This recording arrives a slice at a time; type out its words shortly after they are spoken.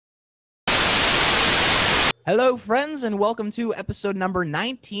Hello, friends, and welcome to episode number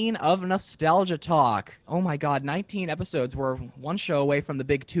 19 of Nostalgia Talk. Oh my god, 19 episodes. We're one show away from the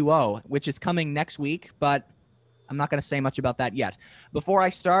big 2-0, which is coming next week, but I'm not going to say much about that yet. Before I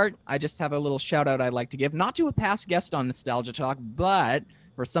start, I just have a little shout out I'd like to give, not to a past guest on Nostalgia Talk, but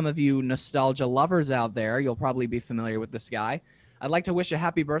for some of you nostalgia lovers out there, you'll probably be familiar with this guy. I'd like to wish a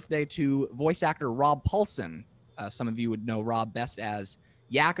happy birthday to voice actor Rob Paulsen. Some of you would know Rob best as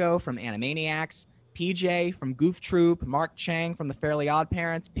Yakko from Animaniacs, PJ from Goof Troop, Mark Chang from The Fairly Odd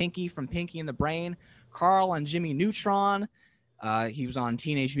Parents, Pinky from Pinky and the Brain, Carl and Jimmy Neutron. He was on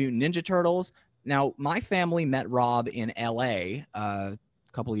Teenage Mutant Ninja Turtles. Now, my family met Rob in LA a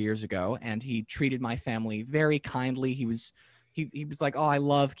couple of years ago, and he treated my family very kindly. He was like, "Oh, I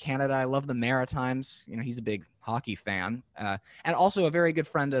love Canada. I love the Maritimes." You know, he's a big hockey fan, and also a very good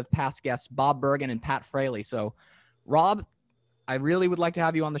friend of past guests Bob Bergen and Pat Fraley. So, Rob, I really would like to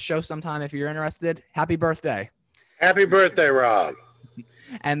have you on the show sometime if you're interested. Happy birthday. Happy birthday, Rob.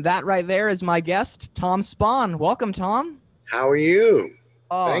 And that right there is my guest, Tom Spahn. Welcome, Tom. How are you?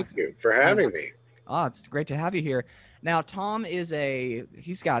 Oh, Thank you for having me. Oh, it's great to have you here. Now, Tom is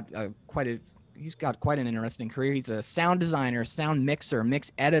he's got quite an interesting career. He's a sound designer, sound mixer,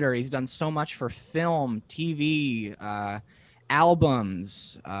 mix editor. He's done so much for film, TV,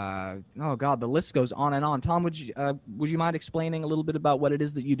 albums. Oh God, the list goes on and on. Tom, would you mind explaining a little bit about what it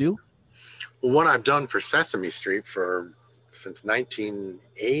is that you do? Well, what I've done for Sesame Street since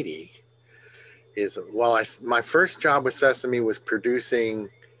 1980 is, my first job with Sesame was producing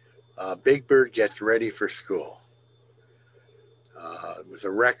Big Bird Gets Ready for School. It was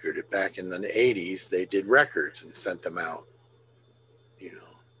a record back in the 80s. They did records and sent them out,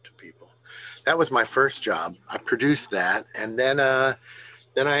 to people. That was my first job. I produced that, and then I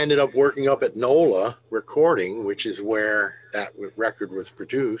ended up working up at NOLA Recording, which is where that record was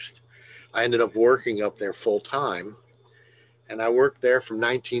produced. I ended up working up there full time, and I worked there from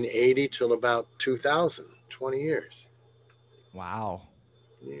 1980 till about 2000, 20 years. Wow.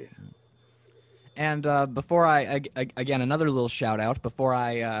 Yeah. And before again, another little shout out. Before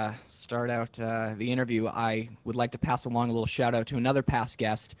I start out the interview, I would like to pass along a little shout out to another past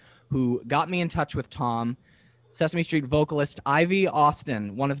guest who got me in touch with Tom, Sesame Street vocalist Ivy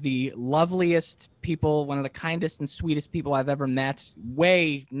Austin, one of the loveliest people, one of the kindest and sweetest people I've ever met.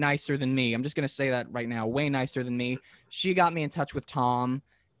 Way nicer than me. I'm just going to say that right now. Way nicer than me. She got me in touch with Tom.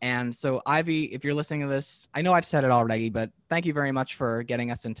 And so, Ivy, if you're listening to this, I know I've said it already, but thank you very much for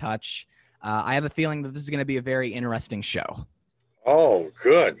getting us in touch. I have a feeling that this is going to be a very interesting show. Oh,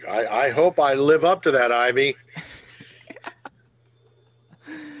 good. I hope I live up to that, Ivy.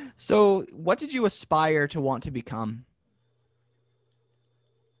 So, what did you aspire to want to become?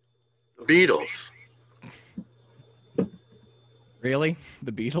 The Beatles. Really?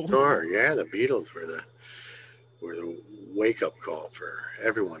 The Beatles? Sure, yeah, the Beatles were the wake-up call for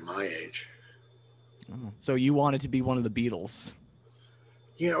everyone my age. Oh, so you wanted to be one of the Beatles?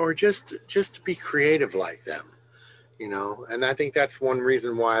 Yeah, or just to be creative like them, and I think that's one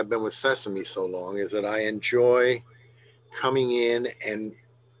reason why I've been with Sesame so long, is that I enjoy coming in and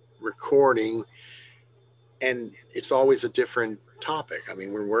recording, and it's always a different topic. I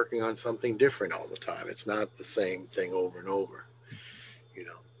mean, we're working on something different all the time. It's not the same thing over and over,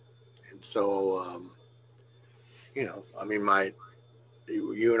 and so I mean,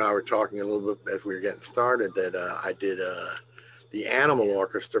 you and I were talking a little bit as we were getting started that I did the Animal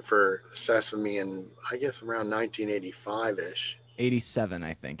Orchestra for Sesame in, I guess, around 1985-ish. 87,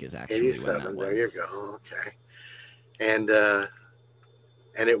 I think, is actually 87, when that was. There you go. Okay.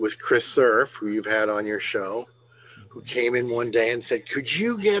 And it was Chris Surf, who you've had on your show, who came in one day and said, "Could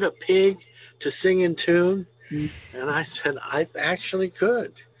you get a pig to sing in tune?" And I said, "I actually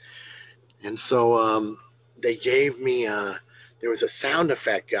could." And so they gave me there was a sound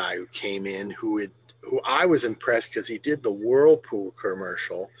effect guy who came in who I was impressed because he did the Whirlpool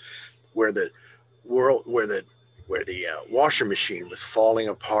commercial where the washer machine was falling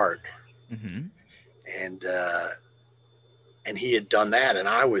apart. Mm-hmm. And he had done that, and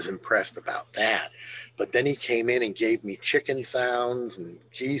I was impressed about that. But then he came in and gave me chicken sounds and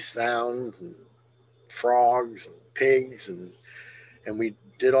geese sounds and frogs and pigs, and we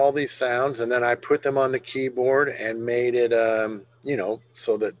did all these sounds, and then I put them on the keyboard and made it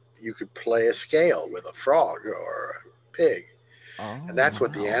so that you could play a scale with a frog or a pig. Oh, and that's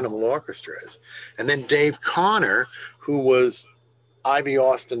what the Animal Orchestra is. And then Dave Connor, who was Ivy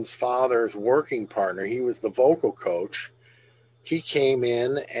Austin's father's working partner, he was the vocal coach. He came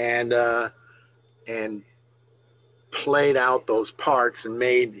in and played out those parts and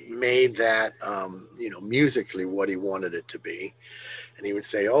made that musically what he wanted it to be. And he would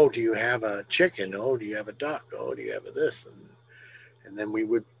say, "Oh, do you have a chicken? Oh, do you have a duck? Oh, do you have a this?" And then we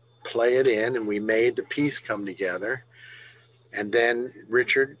would play it in, and we made the piece come together. And then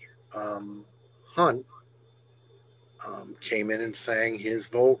Richard Hunt came in and sang his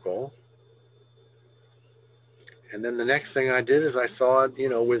vocal. And then the next thing I did is I saw it,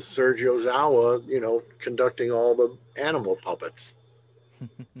 with Sergio Zawa, conducting all the animal puppets.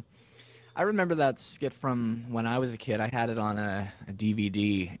 I remember that skit from when I was a kid. I had it on a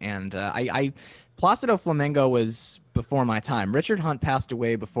DVD, and Placido Flamingo was before my time. Richard Hunt passed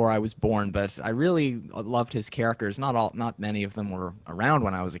away before I was born, but I really loved his characters. Not many of them were around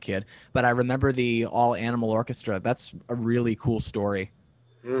when I was a kid, but I remember the all animal orchestra. That's a really cool story.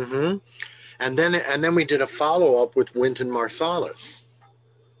 Mm-hmm. And then we did a follow up with Wynton Marsalis.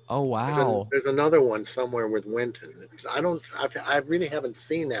 Oh wow! There's another one somewhere with Wynton. I really haven't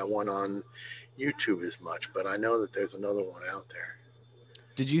seen that one on YouTube as much, but I know that there's another one out there.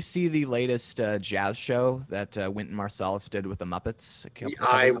 Did you see the latest jazz show that Wynton Marsalis did with the Muppets a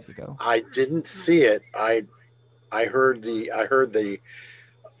couple years ago? I didn't see it. I heard the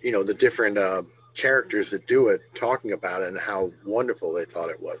the different characters that do it talking about it and how wonderful they thought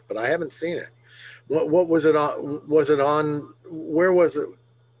it was, but I haven't seen it. What was it on? Was it on? Where was it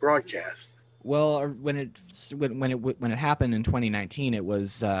broadcast? Well, when it happened in 2019, it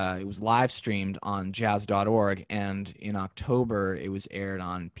was live streamed on jazz.org, and in October it was aired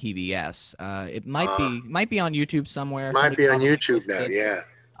on PBS. It might be on YouTube somewhere. Might be on YouTube now, yeah.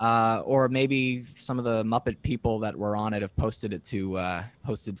 Or maybe some of the Muppet people that were on it have posted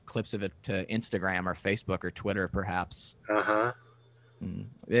clips of it to Instagram or Facebook or Twitter, perhaps.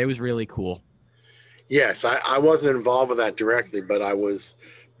 It was really cool. Yes, I wasn't involved with that directly, but I was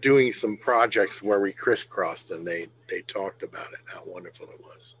doing some projects where we crisscrossed, and they talked about it, how wonderful it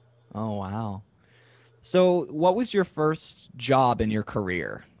was. Oh wow! So, what was your first job in your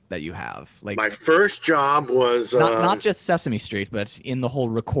career that you have? Like, my first job was not just Sesame Street, but in the whole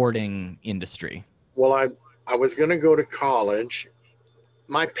recording industry. Well, I was going to go to college.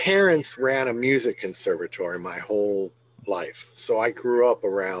 My parents ran a music conservatory my whole life, so I grew up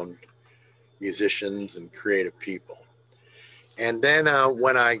around musicians and creative people. And then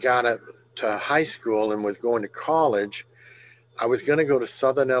when I got to high school and was going to college, I was going to go to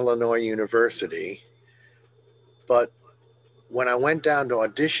Southern Illinois University. But when I went down to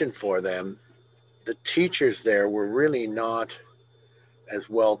audition for them, the teachers there were really not as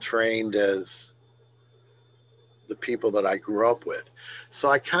well trained as the people that I grew up with. So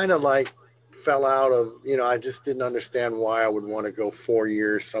I kind of fell out of, I just didn't understand why I would want to go 4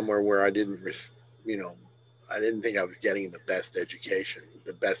 years somewhere where I didn't, I didn't think I was getting the best education,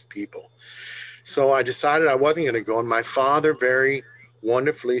 the best people. So I decided I wasn't going to go. And my father very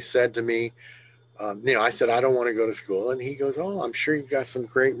wonderfully said to me, I said, I don't want to go to school. And he goes, oh, I'm sure you've got some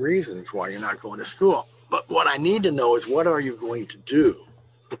great reasons why you're not going to school. But what I need to know is, what are you going to do?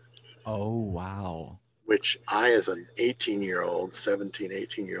 Oh, wow. Which I, as an 18-year-old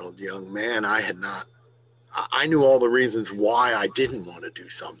young man, I knew all the reasons why I didn't want to do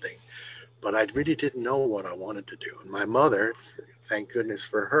something, but I really didn't know what I wanted to do. And my mother, thank goodness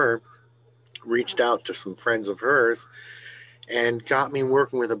for her, reached out to some friends of hers and got me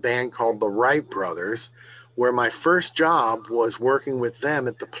working with a band called the Wright Brothers, where my first job was working with them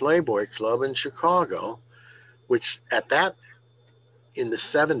at the Playboy Club in Chicago, which in the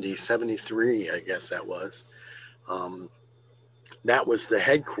 70s, 73, I guess that was the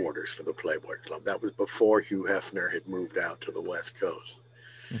headquarters for the Playboy Club. That was before Hugh Hefner had moved out to the West Coast.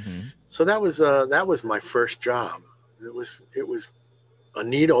 Mm-hmm. So that was my first job. It was a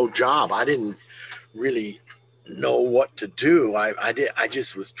neato job. I didn't really know what to do. I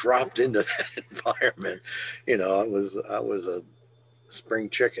just was dropped into that environment. I was a spring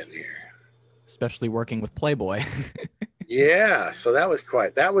chicken here. Especially working with Playboy. Yeah, so that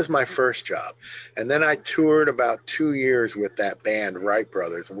was my first job. And then I toured about 2 years with that band, Wright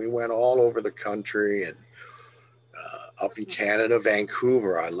Brothers, and we went all over the country and up in Canada,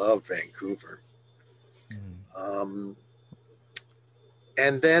 Vancouver. I love Vancouver.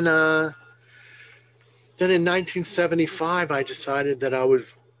 And then in 1975, I decided that I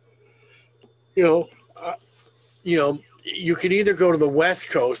was, you could either go to the West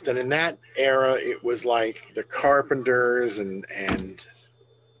Coast, and in that era, it was like the Carpenters and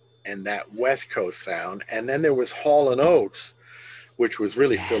that West Coast sound. And then there was Hall & Oates, which was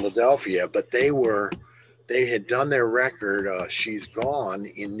really Philadelphia, but they had done their record, She's Gone,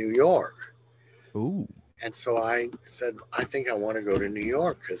 in New York. Ooh. And so I said, I think I want to go to New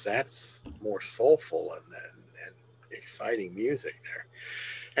York because that's more soulful and exciting music there.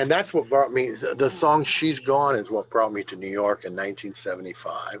 And that's what brought me, the song She's Gone is what brought me to New York in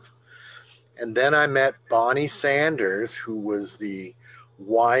 1975. And then I met Bonnie Sanders, who was the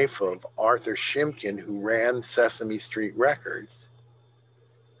wife of Arthur Shimkin, who ran Sesame Street Records.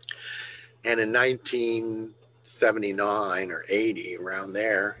 And in 1979 or 80, around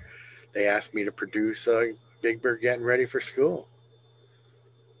there, they asked me to produce Big Bird Getting Ready for School.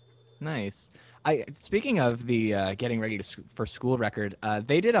 Nice. Speaking of the Getting Ready for School record,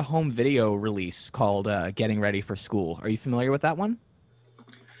 they did a home video release called Getting Ready for School. Are you familiar with that one?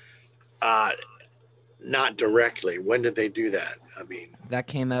 Not directly. When did they do that? I mean, that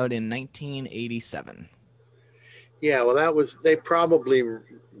came out in 1987. Yeah, well, they probably,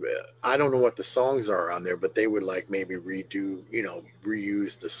 I don't know what the songs are on there, but they would like maybe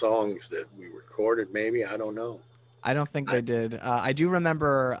reuse the songs that we recorded, maybe. I don't know. I don't think they did. I do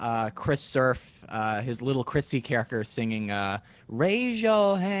remember Chris Surf, his little Chrissy character, singing "Raise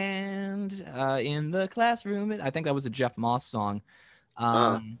Your Hand in the Classroom." I think that was a Jeff Moss song.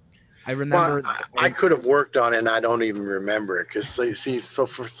 I remember. Well, I could have worked on it, and I don't even remember it because see, so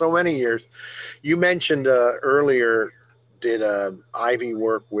for so many years, you mentioned earlier, did Ivy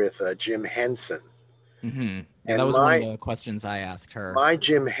work with Jim Henson? Mm-hmm. And that was one of the questions I asked her. My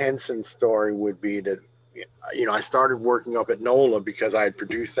Jim Henson story would be that, I started working up at NOLA because I had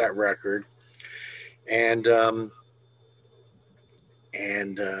produced that record, and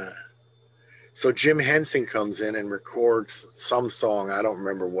so Jim Henson comes in and records some song. I don't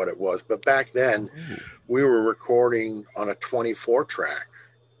remember what it was, but back then we were recording on a 24 track.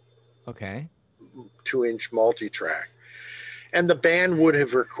 Okay. 2-inch multi-track. And the band would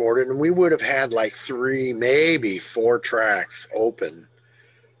have recorded, and we would have had like 3, maybe 4 tracks open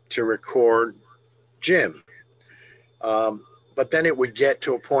to record Jim. But then it would get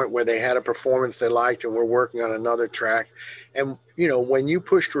to a point where they had a performance they liked and we're working on another track. And, when you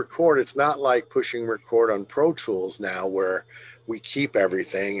push record, it's not like pushing record on Pro Tools now where we keep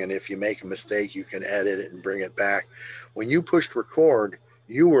everything. And if you make a mistake, you can edit it and bring it back. When you pushed record,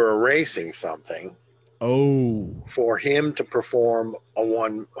 you were erasing something. Oh. For him to perform a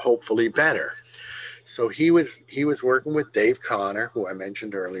one hopefully better. So he was working with Dave Connor, who I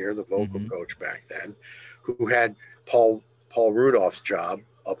mentioned earlier, the vocal coach back then, who had Paul Rudolph's job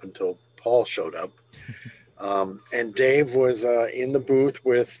up until Paul showed up. And Dave was in the booth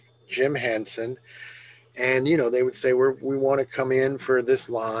with Jim Henson. And, they would say, we want to come in for this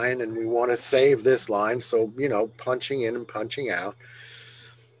line and we want to save this line. So, punching in and punching out.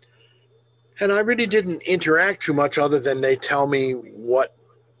 And I really didn't interact too much other than they tell me what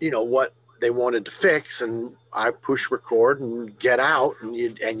they wanted to fix. And I push record and get out and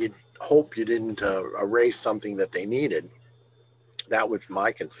you'd hope you didn't erase something that they needed. That was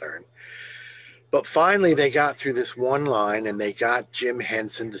my concern. But finally they got through this one line and they got Jim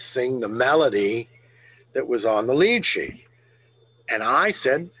Henson to sing the melody that was on the lead sheet. And I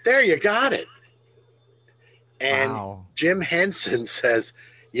said, there, you got it. And wow. Jim Henson says,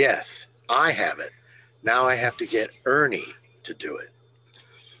 yes, I have it. Now I have to get Ernie to do it.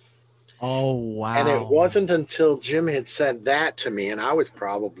 Oh, wow. And it wasn't until Jim had said that to me, and I was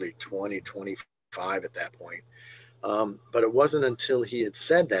probably 20, 25 at that point. But it wasn't until he had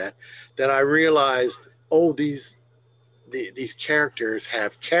said that I realized, these characters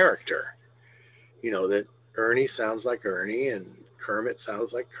have character. That Ernie sounds like Ernie and Kermit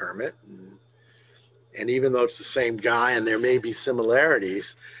sounds like Kermit. And even though it's the same guy and there may be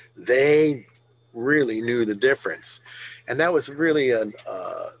similarities, they really knew the difference. And that was really a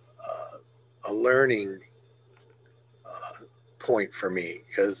learning point for me,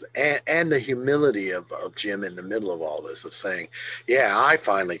 because and the humility of Jim in the middle of all this, of saying, yeah, I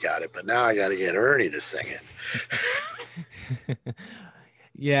finally got it, but now I got to get Ernie to sing it.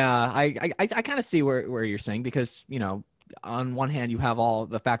 Yeah, I kind of see where you're saying, because on one hand you have all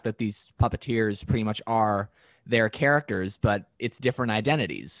the fact that these puppeteers pretty much are their characters, but it's different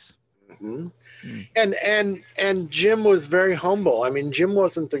identities. Mm-hmm. And Jim was very humble. I mean, Jim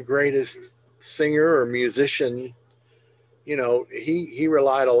wasn't the greatest singer or musician. He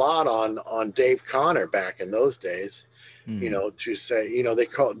relied a lot on Dave Connor back in those days. To say, they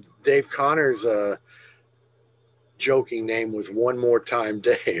called Dave Connor's joking name was One More Time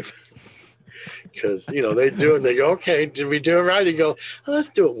Dave. Because they do it and they go, okay, did we do it right? You go, let's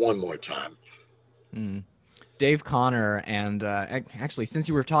do it one more time. Dave Connor, and actually, since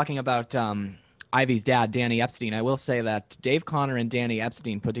you were talking about Ivy's dad, Danny Epstein, I will say that Dave Connor and Danny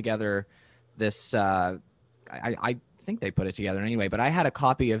Epstein put together this. I think they put it together anyway, but I had a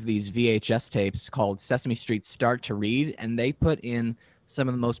copy of these VHS tapes called Sesame Street Start to Read, and they put in some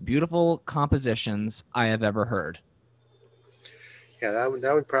of the most beautiful compositions I have ever heard. Yeah,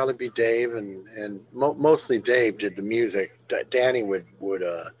 that would probably be Dave, and mostly Dave did the music. Danny would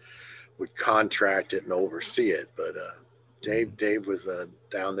contract it and oversee it, but Dave was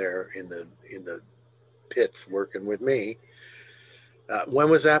down there in the pits working with me. When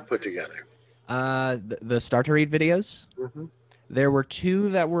was that put together? The Start to Read videos. Mm-hmm. There were two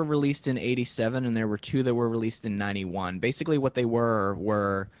that were released in '87, and there were two that were released in '91. Basically, what they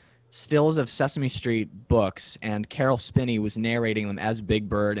were stills of Sesame Street books, and Carol Spinney was narrating them as Big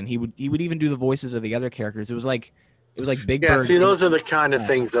Bird, and he would even do the voices of the other characters. It was like Big Yeah, Bird. see, those are the kind of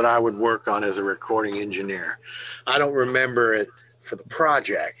things that I would work on as a recording engineer. I don't remember it for the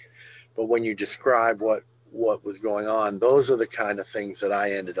project, but when you describe what was going on, those are the kind of things that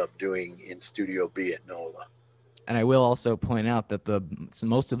I ended up doing in Studio B at NOLA. And I will also point out that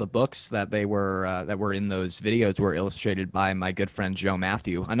most of the books that were in those videos were illustrated by my good friend Joe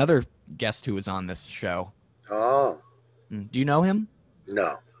Matthew, another guest who was on this show. Oh, Do you know him?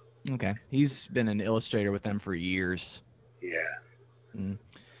 no. Okay, he's been an illustrator with them for years. Yeah.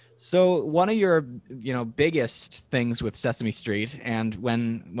 So one of your biggest things with Sesame Street, and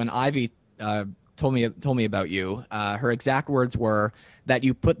when Ivy told me about you, her exact words were that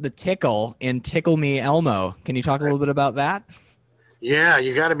you put the tickle in Tickle Me Elmo. Can you talk a little bit about that? Yeah,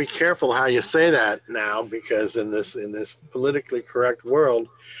 you got to be careful how you say that now, because in this politically correct world,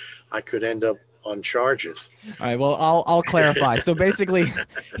 I could end up on charges. All right, well, I'll clarify. So basically,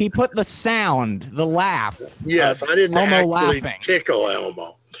 he put the sound, the laugh. Yes, I didn't Elmo actually laughing. tickle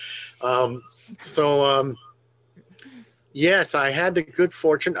Elmo. Yes, I had the good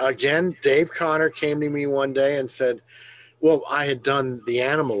fortune. Again, Dave Connor came to me one day and said, well, I had done the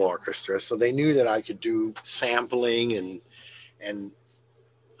Animal Orchestra, so they knew that I could do sampling, and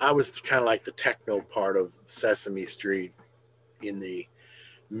I was kind of like the techno part of Sesame Street in the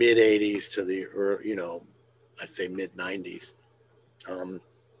mid 80s to the, or, I'd say mid 90s.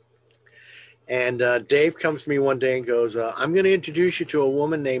 And Dave comes to me one day and goes, I'm going to introduce you to a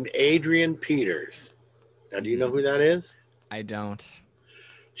woman named Adrian Peters. Now, do you know who that is? I don't.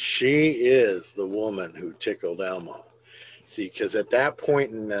 She is the woman who tickled Elmo. See, because at that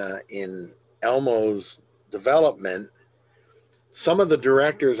point in Elmo's development, some of the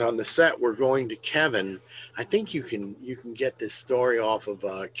directors on the set were going to Kevin. I think you can get this story off of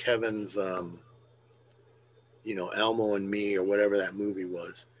Kevin's, Elmo and Me, or whatever that movie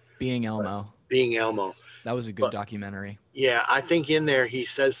was. Being Elmo. Being Elmo. That was a good documentary. Yeah, I think in there he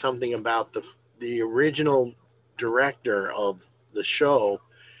says something about the original director of the show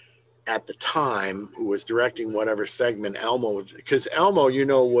at the time, who was directing whatever segment Elmo, because Elmo,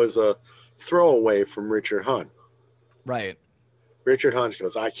 was a throwaway from Richard Hunt. Right. Richard Hunt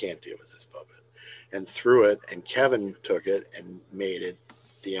goes, I can't deal with this puppet, and threw it, and Kevin took it and made it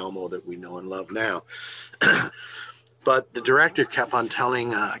the Elmo that we know and love now. But the director kept on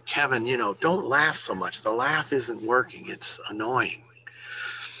telling Kevin, don't laugh so much. The laugh isn't working. It's annoying.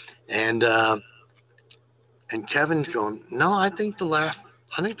 And Kevin's going, no, I think the laugh's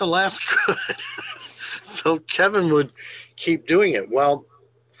good. So Kevin would keep doing it. Well,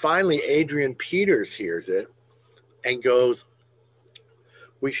 finally, Adrian Peters hears it and goes,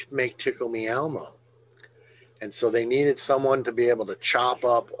 we should make Tickle Me Elmo. And so they needed someone to be able to chop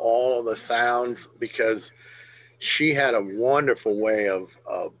up all of the sounds, because she had a wonderful way of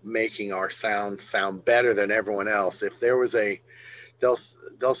making our sound better than everyone else. If there was they'll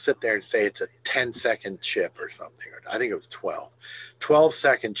sit there and say it's a 10-second chip or something. I think it was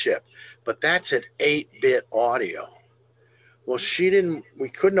 12-second chip, but that's at 8-bit audio. Well, we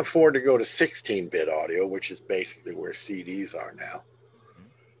couldn't afford to go to 16-bit audio, which is basically where CDs are now.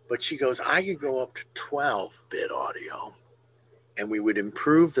 But she goes, I could go up to 12-bit audio, and we would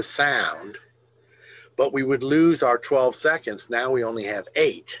improve the sound, but we would lose our 12 seconds. Now we only have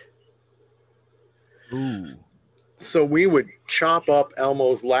 8. Ooh. So we would chop up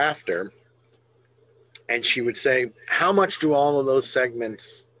Elmo's laughter, and she would say, how much do all of those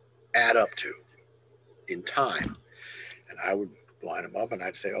segments add up to in time? And I would line them up, and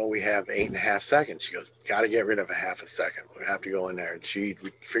I'd say, we have 8.5 seconds. She goes, got to get rid of a half a second. We have to go in there. And she'd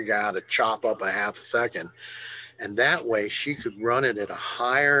figure out how to chop up a half a second. And that way she could run it at a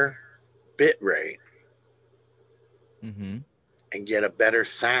higher bit rate and get a better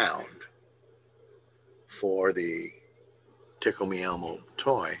sound for the Tickle Me Elmo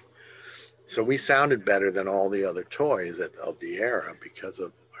toy. So we sounded better than all the other toys of the era because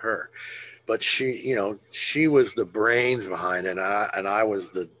of her. But she was the brains behind it, and I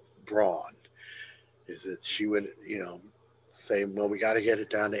was the brawn. Is that she would, say, well, we got to get it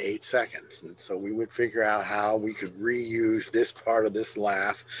down to 8 seconds. And so we would figure out how we could reuse this part of this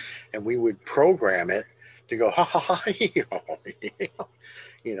laugh, and we would program it to go ha ha ha,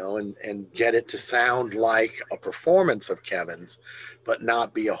 you know, and get it to sound like a performance of Kevin's, but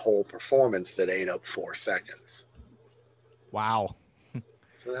not be a whole performance that ate up 4 seconds. Wow.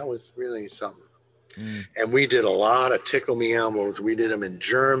 So that was really something. Mm. And we did a lot of Tickle Me Elmos. We did them in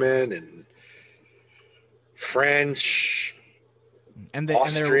German and French,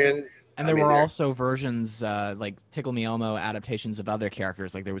 Austrian. And there were also versions like Tickle Me Elmo adaptations of other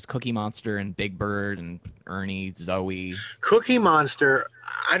characters. Like there was Cookie Monster and Big Bird and Ernie, Zoe. Cookie Monster,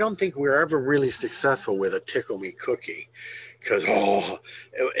 I don't think we were ever really successful with a Tickle Me Cookie because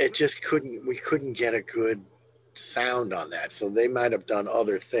it just we couldn't get a good sound on that. So they might have done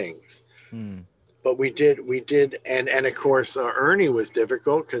other things. But we did, and of course Ernie was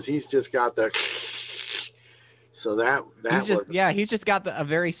difficult because he's just got the. So he's just got a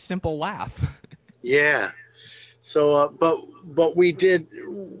very simple laugh. Yeah. So, but we did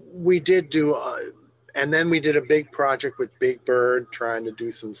do, and then we did a big project with Big Bird trying to do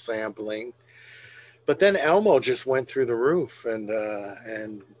some sampling, but then Elmo just went through the roof,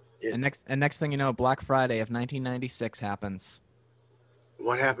 and next thing you know, Black Friday of 1996 happens.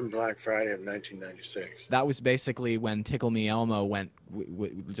 What happened Black Friday of 1996? That was basically when Tickle Me Elmo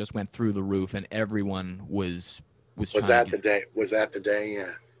just went through the roof, and everyone was that the day? Was that the day?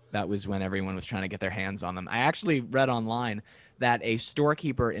 Yeah. That was when everyone was trying to get their hands on them. I actually read online that a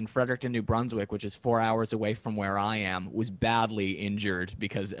storekeeper in Fredericton, New Brunswick, which is 4 hours away from where I am, was badly injured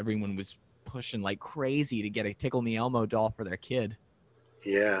because everyone was pushing like crazy to get a Tickle Me Elmo doll for their kid.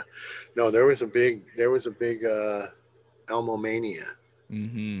 Yeah. No, there was a big Elmo mania.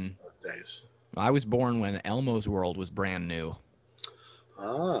 Mm-hmm. Those days. I was born when Elmo's World was brand new.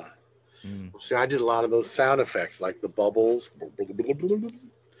 Ah. See, I did a lot of those sound effects, like the bubbles.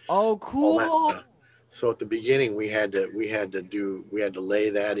 Oh, cool! So at the beginning, we had to lay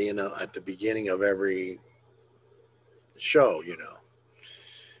that in at the beginning of every show, you know.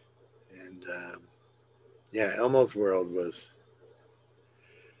 And yeah, Elmo's World was.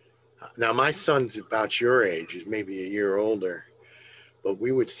 Now my son's about your age; he's maybe a year older, but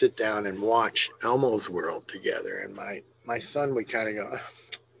we would sit down and watch Elmo's World together, and my son would kind of go.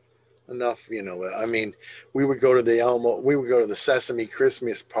 Enough, you know. I mean, we would go to the Sesame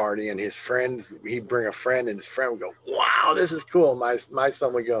Christmas party, and his friends, he'd bring a friend, and his friend would go, "Wow, this is cool." My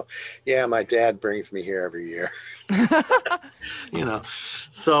son would go, "Yeah, my dad brings me here every year." You know.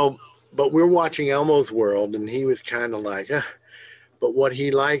 So, but we're watching Elmo's World, and he was kind of like, but what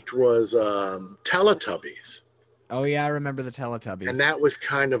he liked was Teletubbies. Oh, yeah, I remember the Teletubbies. And that was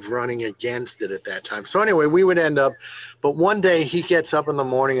kind of running against it at that time. So anyway, we would end up, but one day he gets up in the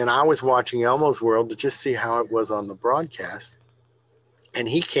morning, and I was watching Elmo's World to just see how it was on the broadcast. And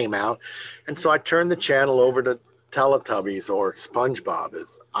he came out, and so I turned the channel over to Teletubbies or SpongeBob.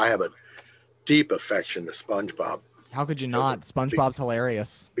 I have a deep affection to SpongeBob. How could you not? SpongeBob's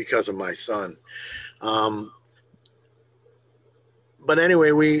hilarious. Because of my son. But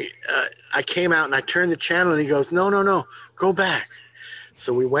anyway, I came out and I turned the channel, and he goes, no, go back.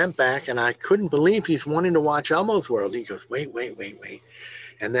 So we went back, and I couldn't believe he's wanting to watch Elmo's World. He goes, wait.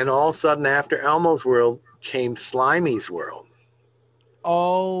 And then all of a sudden after Elmo's World came Slimy's World.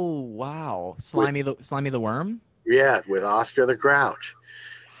 Oh, wow. Slimy the Worm? Yeah, with Oscar the Grouch.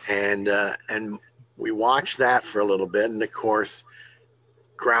 And we watched that for a little bit. And of course,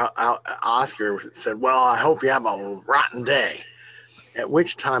 Oscar said, well, I hope you have a rotten day. At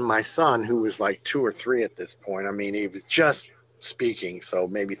which time my son, who was like 2 or 3 at this point, I mean, he was just speaking, so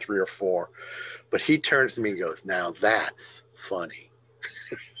maybe 3 or 4, but he turns to me and goes, now that's funny.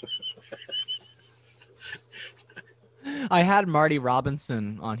 I had Marty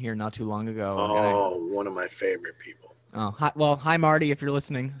Robinson on here not too long ago. Oh, one of my favorite people. Oh, hi Marty, if you're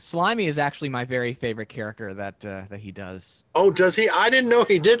listening. Slimy is actually my very favorite character that he does. Oh, does he? I didn't know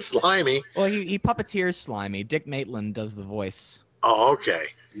he did Slimy. Well, he puppeteers Slimy. Dick Maitland does the voice. Oh, okay.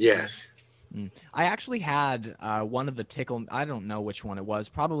 Yes. I actually had one of the Tickle. I don't know which one it was.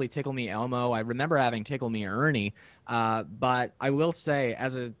 Probably Tickle Me Elmo. I remember having Tickle Me Ernie. But I will say,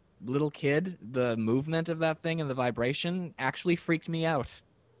 as a little kid, the movement of that thing and the vibration actually freaked me out.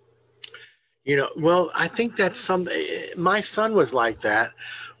 You know, well, I think that's something. My son was like that.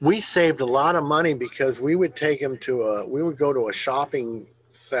 We saved a lot of money because we would take him we would go to a shopping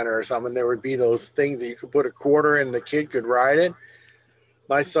center or something. There would be those things that you could put a quarter in, the kid could ride it.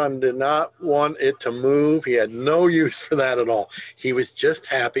 My son did not want it to move. He had no use for that at all. He was just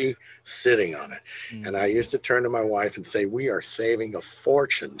happy sitting on it. Mm-hmm. And I used to turn to my wife and say, we are saving a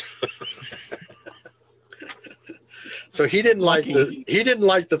fortune. So he didn't like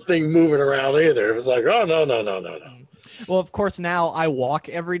the thing moving around either. It was like, oh, no. Well, of course, now I walk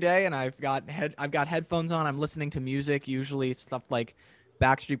every day, and I've got headphones on. I'm listening to music, usually stuff like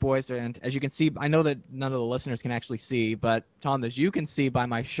Backstreet Boys. And as you can see, I know that none of the listeners can actually see, but Tom, as you can see by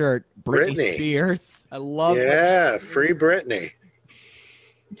my shirt, Britney Britney. Spears. I love Britney Yeah, Spears. free Britney.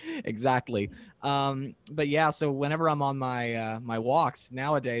 Exactly. But yeah, so whenever I'm on my walks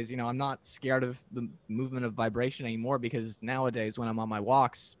nowadays, I'm not scared of the movement of vibration anymore, because nowadays when I'm on my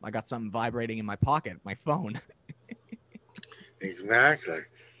walks, I got something vibrating in my pocket, my phone. Exactly.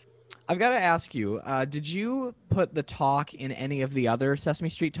 I've got to ask you, did you put the talk in any of the other Sesame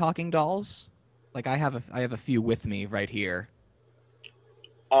Street talking dolls? Like I have a few with me right here.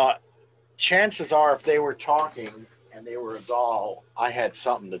 Uh, Chances are, if they were talking and they were a doll, I had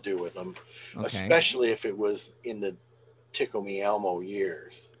something to do with them, Okay. especially if it was in the Tickle Me Elmo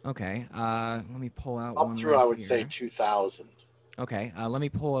years. Okay. Let me pull out Up one through, right I would say, here. 2000. Okay. Let me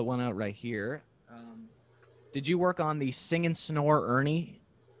pull one out right here. Did you work on the Sing and Snore Ernie?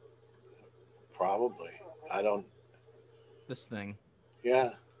 Probably. I don't. This thing.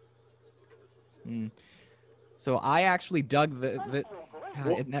 Yeah. Hmm. So I actually dug the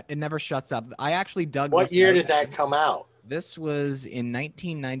God, it never shuts up. I actually dug What this year out. did that come out? This was in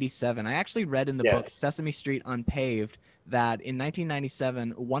 1997. I actually read in the book Yes. Sesame Street Unpaved that in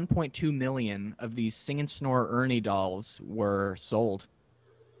 1997, 1.2 million of these Sing and Snore Ernie dolls were sold.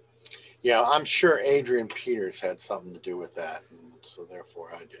 Yeah, I'm sure Adrian Peters had something to do with that, and so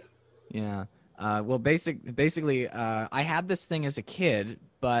therefore I did. Yeah. Well, basically, I had this thing as a kid,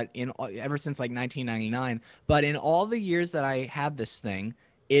 but ever since like 1999. But in all the years that I had this thing,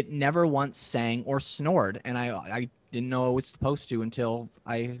 it never once sang or snored, and I didn't know it was supposed to until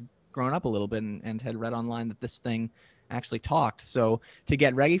I had grown up a little bit and had read online that this thing actually talked. So to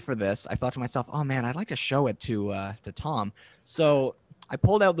get ready for this, I thought to myself, "Oh man, I'd like to show it to Tom." So I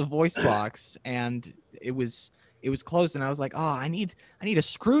pulled out the voice box, and it was closed, and I was like, "Oh, I need a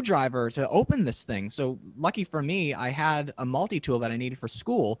screwdriver to open this thing." So lucky for me, I had a multi-tool that I needed for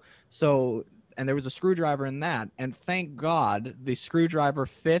school. So, and there was a screwdriver in that. And thank God the screwdriver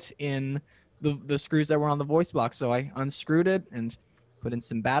fit in the screws that were on the voice box. So I unscrewed it and put in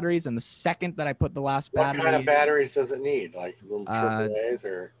some batteries. And the second that I put the last What kind of battery, batteries does it need? Like little triple uh, A's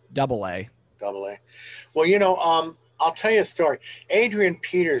or double A. double A? Well, I'll tell you a story. Adrian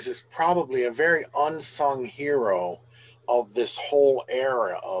Peters is probably a very unsung hero of this whole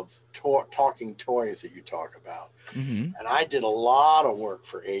era of talking toys that you talk about. Mm-hmm. And I did a lot of work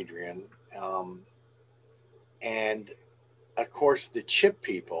for Adrian. Um, and of course, the chip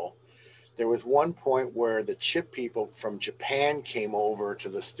people. There was one point where the chip people from Japan came over to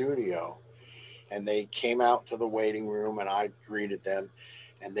the studio, and they came out to the waiting room, and I greeted them,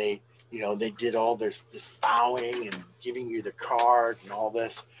 and they did all this bowing and giving you the card and all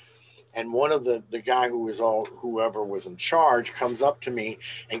this. And one of the guy whoever was in charge comes up to me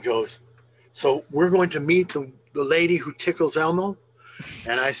and goes, "So we're going to meet the lady who tickles Elmo?"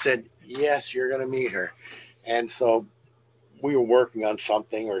 And I said, "Yes, you're going to meet her." And so we were working on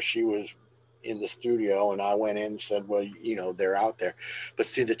something, or she was in the studio, and I went in and said, "Well, they're out there." But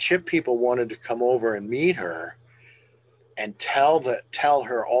see, the chip people wanted to come over and meet her and tell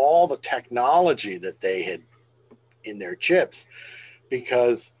her all the technology that they had in their chips,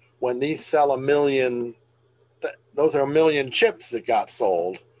 because when these sell a million, those are a million chips that got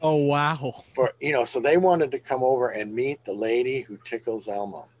sold Oh wow, for, so they wanted to come over and meet the lady who tickles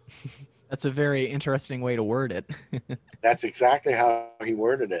Elmo. that's a very interesting way to word it. That's exactly how he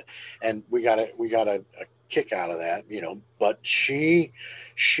worded it, and we got a kick out of that, But she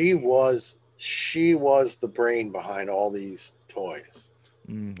was the brain behind all these toys.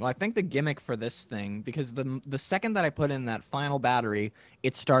 Well, I think the gimmick for this thing, because the second that I put in that final battery,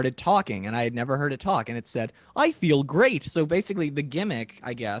 it started talking, and I had never heard it talk, and it said, "I feel great." So basically, the gimmick,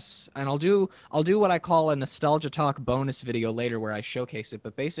 I guess, and I'll do what I call a nostalgia talk bonus video later where I showcase it.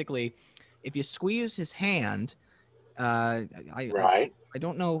 But basically, if you squeeze his hand, I Right? I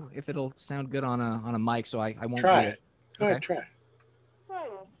don't know if it'll sound good on a mic, so I won't Try do it. it. Go Okay, ahead, try it.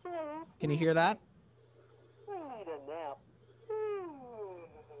 can you hear that?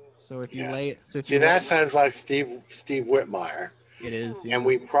 So if you Yeah. lay, so if See, you lay, that sounds like Steve Whitmire, it is, and yeah.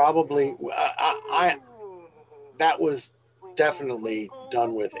 we probably that was definitely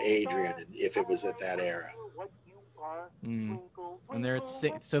done with Adrian if it was at that era. Mm. And there it's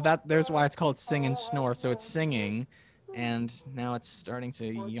so there's why it's called Sing and Snore. So it's singing, and now it's starting to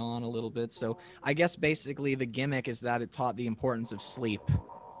yawn a little bit. So I guess basically the gimmick is that it taught the importance of sleep.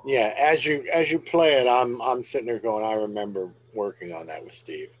 Yeah, as you play it, I'm sitting there going, I remember working on that with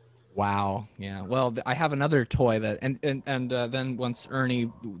Steve. Wow. Yeah. Well, I have another toy that, and then once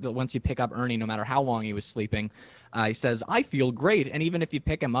you pick up Ernie, no matter how long he was sleeping, he says, "I feel great." And even if you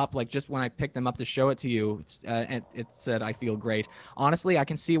pick him up, like just when I picked him up to show it to you, it said, "I feel great." Honestly, I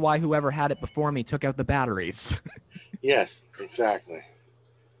can see why whoever had it before me took out the batteries. Yes, exactly.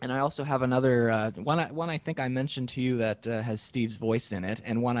 And I also have another one. I think I mentioned to you that has Steve's voice in it,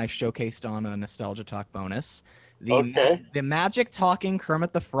 and one I showcased on a Nostalgia Talk bonus. Okay. The Magic Talking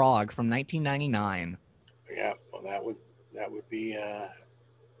Kermit the Frog from 1999. Yeah. Well, that would be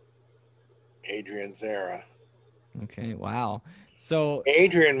Adrian's era. Okay, wow. So,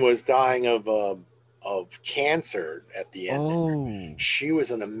 Adrian was dying of cancer at the end. oh, She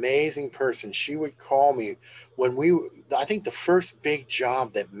was an amazing person. She would call me when we. I think the first big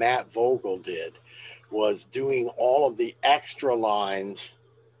job that Matt Vogel did was doing all of the extra lines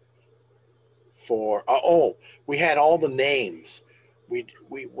for. We had all the names.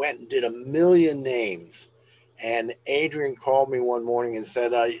 We went and did a million names, and Adrian called me one morning and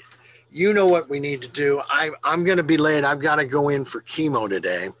said, "You know what we need to do? I'm going to be late. I've got to go in for chemo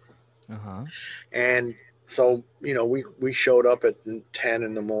today." uh-huh. And so, we showed up at 10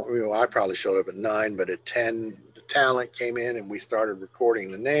 in the morning. I probably showed up at 9, but at 10, the talent came in and we started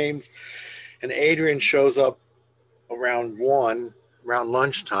recording the names. And Adrian shows up around 1, around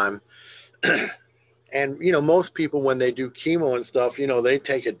lunchtime. And, most people, when they do chemo and stuff, they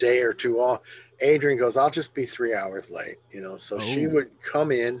take a day or two off. Adrian goes, "I'll just be 3 hours late," So she Oh, would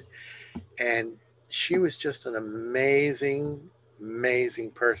come in, and she was just an amazing,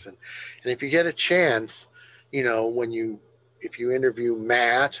 amazing person. And if you get a chance, if you interview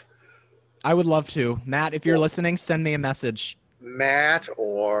I would love to. Matt, if you're or listening, send me a message. Matt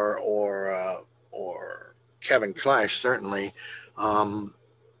or Kevin Clash, certainly, um,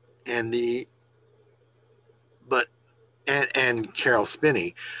 and the but and Carol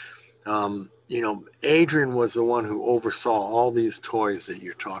Spinney. Adrian was the one who oversaw all these toys that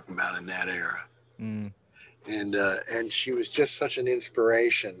you're talking about in that era, Mm. and she was just such an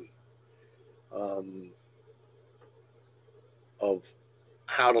inspiration, um, of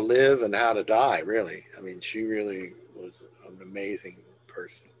how to live and how to die. Really, I mean, she really was an amazing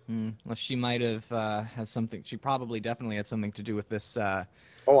person. Well, she might have had something. She probably definitely had something to do with this.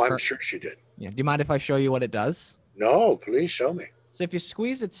 Oh, I'm Her, sure she did. yeah. Do you mind if I show you what it does? No, please show me. So if you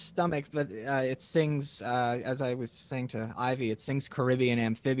squeeze its stomach, but it sings, as I was saying to Ivy, it sings Caribbean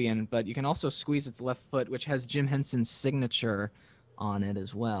amphibian, but you can also squeeze its left foot, which has Jim Henson's signature on it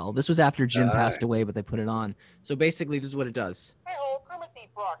as well. This was after Jim passed away, but they put it on. So basically, this is what it does. Hello, Kermit the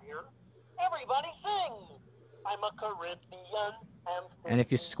Frog here. Everybody sing. I'm a Caribbean amphibian. And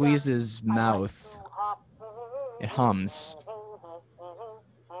if you squeeze his mouth, it hums.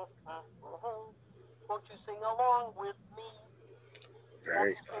 Won't you sing along with me?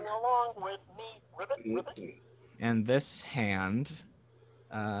 Very Sing along with me. Ribbit, ribbit. And this hand,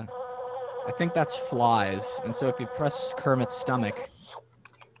 I think that's flies. And so if you press Kermit's stomach,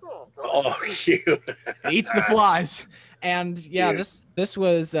 Oh, cute. it eats the flies. And yeah, Cute. this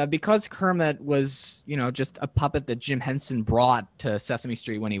was because Kermit was, just a puppet that Jim Henson brought to Sesame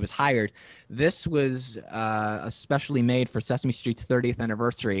Street when he was hired. This was especially made for Sesame Street's 30th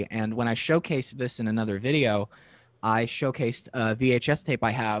anniversary. And when I showcased this in another video, I showcased a VHS tape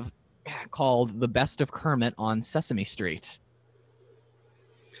I have called "The Best of Kermit on Sesame Street."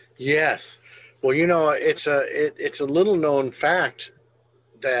 Yes. Well, it's a little known fact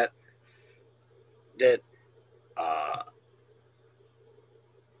that uh,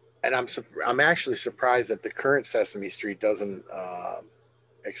 and I'm actually surprised that the current Sesame Street doesn't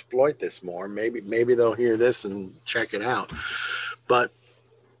exploit this more. Maybe they'll hear this and check it out. But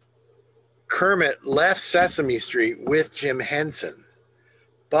Kermit left Sesame Street with Jim Henson,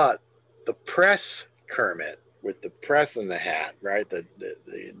 but the press Kermit with the press in the hat, right? The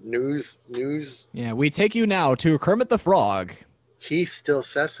news. Yeah, we take you now to Kermit the Frog. He's still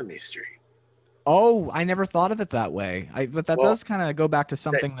Sesame Street. Oh, I never thought of it that way. But that does kind of go back to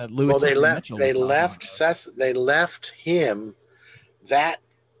something that Lewis they Henry left Mitchell they was talking left about. they left him. That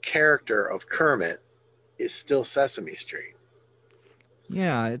character of Kermit is still Sesame Street.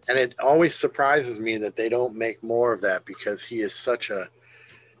 Yeah, And it always surprises me that they don't make more of that, because he is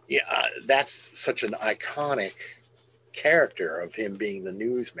that's such an iconic character of him being the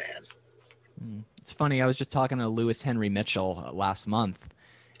newsman. It's funny. I was just talking to Lewis Henry Mitchell last month,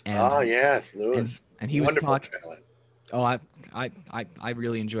 and Yes, Lewis. and he was Wonderful talking. talent. Oh, I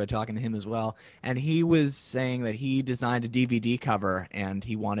really enjoyed talking to him as well. And he was saying that he designed a DVD cover and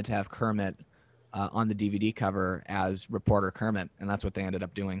he wanted to have Kermit on the DVD cover as reporter Kermit, and that's what they ended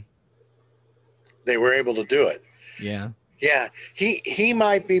up doing. They were able to do it. Yeah. Yeah, he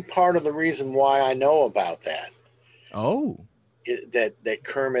might be part of the reason why I know about that. Oh, That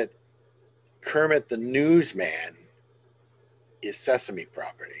Kermit the newsman is Sesame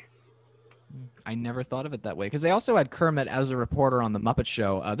property. I never thought of it that way, because they also had Kermit as a reporter on the Muppet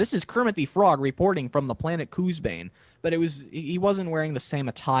Show. This is Kermit the Frog reporting from the planet Coosbane, but he wasn't wearing the same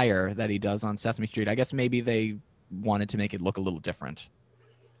attire that he does on Sesame Street. I guess maybe they wanted to make it look a little different.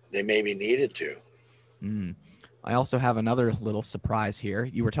 They maybe needed to. I also have another little surprise here.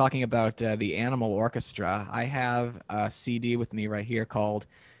 You were talking about the Animal Orchestra. I have a CD with me right here called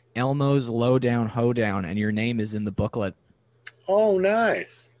Elmo's Lowdown Hoedown, and your name is in the booklet. Oh,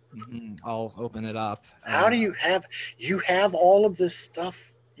 nice. I'll open it up. How do you have all of this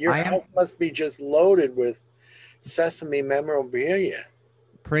stuff? Your house must be just loaded with Sesame memorabilia.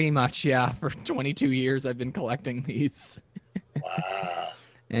 Pretty much, yeah. For 22 years, I've been collecting these. Wow.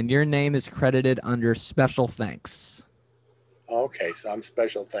 And your name is credited under special thanks. Okay, so I'm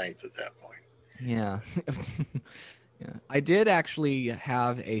special thanks at that point. Yeah. Yeah. I did actually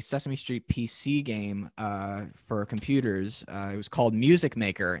have a Sesame Street PC game for computers. It was called Music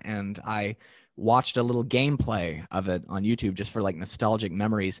Maker, and I watched a little gameplay of it on YouTube just for like nostalgic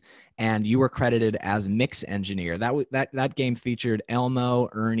memories. And you were credited as mix engineer. That game featured Elmo,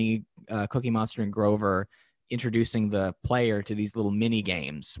 Ernie, Cookie Monster, and Grover introducing the player to these little mini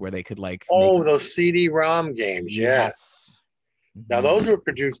games where they could like those CD-ROM games. Yes. Now those were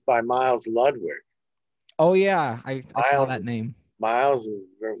produced by Miles Ludwig. Oh yeah, I saw that name. Miles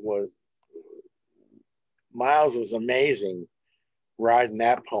was amazing riding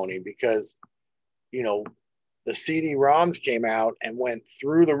that pony, because the CD-ROMs came out and went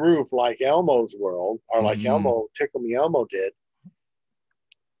through the roof like Elmo's World, or like Elmo, Tickle Me Elmo did.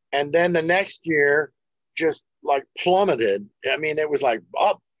 And then the next year just like plummeted. I mean, it was like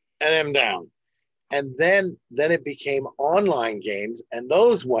up and then down. And then it became online games, and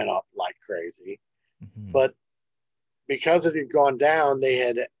those went up like crazy. But because it had gone down, they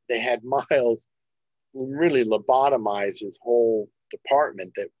had Miles really lobotomize his whole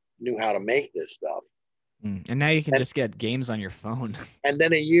department that knew how to make this stuff. And now you can just get games on your phone. And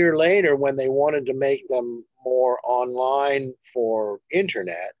then a year later, when they wanted to make them more online for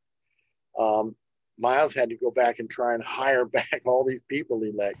internet, Miles had to go back and try and hire back all these people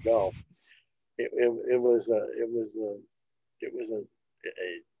he let go.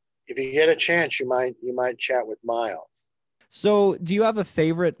 If you get a chance, you might chat with Miles. So, do you have a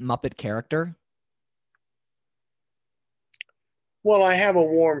favorite Muppet character? Well, I have a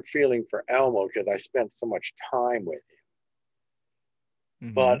warm feeling for Elmo because I spent so much time with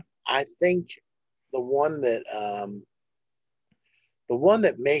him. But I think the one that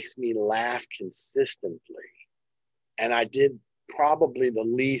makes me laugh consistently, and I did probably the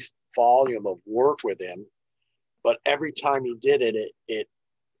least volume of work with him, but every time he did it, it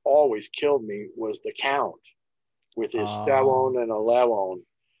always killed me, was the Count with his Stellone and Alevone,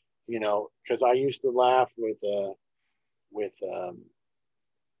 because I used to laugh with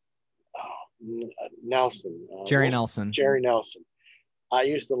Nelson. Jerry Nelson. Jerry Nelson. I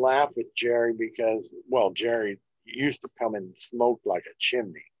used to laugh with Jerry because, Jerry used to come and smoke like a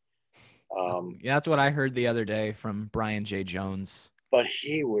chimney. Yeah, that's what I heard the other day from Brian J. Jones. But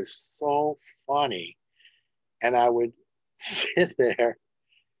he was so funny. And I would sit there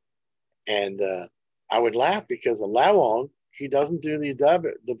and I would laugh because Alevone, he doesn't do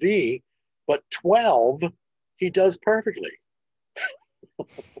the V, but 12, he does perfectly.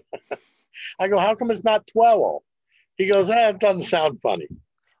 I go, how come it's not 12? He goes, it doesn't sound funny.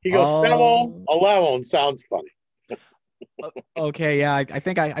 He goes, 11 sounds funny. Okay, yeah, I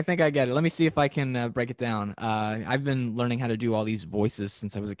think I get it. Let me see if I can break it down. I've been learning how to do all these voices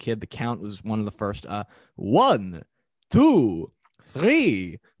since I was a kid. The Count was one of the first. 1, 2,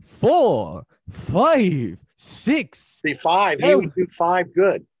 3, 4, 5, 6. See, 5. 7. He would do 5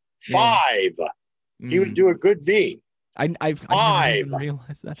 good. 5. Yeah. He would do a good V. I never even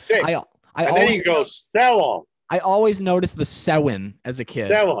realized that. 6. And then he goes 7. I always noticed the Sewin as a kid.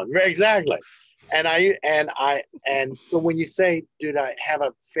 7, exactly. And so when you say, dude, I have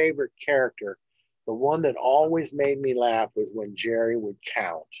a favorite character, the one that always made me laugh was when Jerry would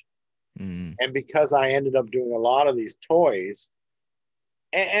count. And because I ended up doing a lot of these toys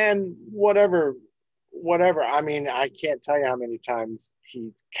and whatever, I mean, I can't tell you how many times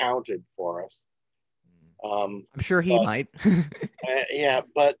he counted for us. I'm sure he might. Yeah,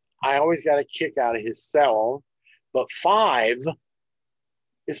 but I always got a kick out of his cell. But 5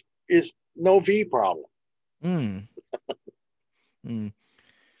 is no V problem.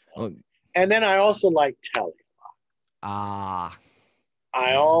 Well, and then I also like Telly. I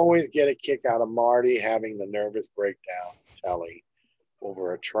always get a kick out of Marty having the nervous breakdown. telly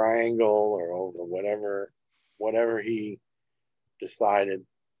over a triangle or over whatever he decided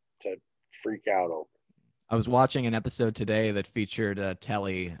to freak out over. I was watching an episode today that featured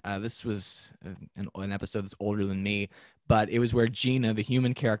Telly. This was an episode that's older than me, but it was where Gina, the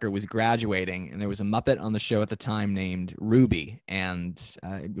human character, was graduating, and there was a Muppet on the show at the time named Ruby. And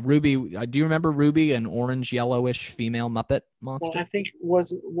Ruby, do you remember Ruby, an orange, yellowish female Muppet monster? Well, I think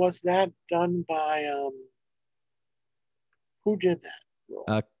was that done by who did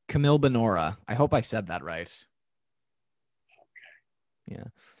that? Camille Benora. I hope I said that right. Okay. Yeah.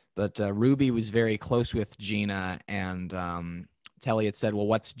 But Ruby was very close with Gina, and Telly had said, well,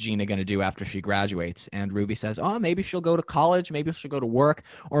 what's Gina going to do after she graduates? And Ruby says, oh, maybe she'll go to college, maybe she'll go to work,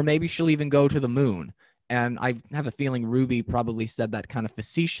 or maybe she'll even go to the moon. And I have a feeling Ruby probably said that kind of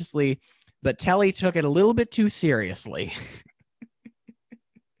facetiously, but Telly took it a little bit too seriously.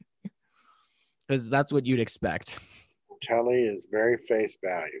 Because that's what you'd expect. Telly is very face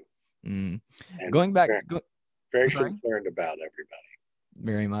value. And going back, very concerned about everybody.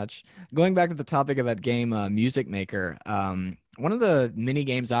 Very much. Going back to the topic of that game, Music Maker, one of the mini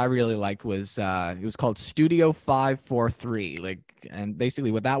games I really liked was it was called Studio 543. And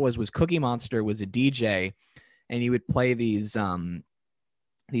basically what that was Cookie Monster was a DJ, and he would play these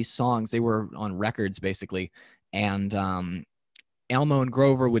songs. They were on records basically, and Elmo and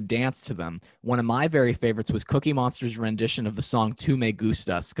Grover would dance to them. One of my very favorites was Cookie Monster's rendition of the song "Tu Me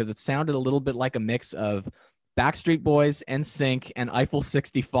Gustas," because it sounded a little bit like a mix of Backstreet Boys, NSYNC, and Eiffel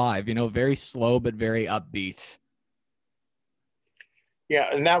 65, very slow but very upbeat. Yeah,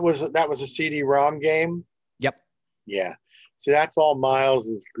 and that was a CD-ROM game? Yep. Yeah. See, that's all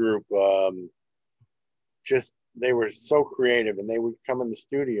Miles's group. They were so creative, and they would come in the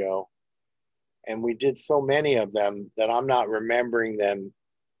studio, and we did so many of them that I'm not remembering them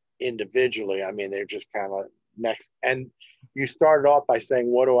individually. I mean, they're just kind of next. And you started off by saying,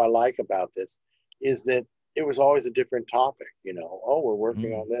 what do I like about this? Is that it was always a different topic, oh, we're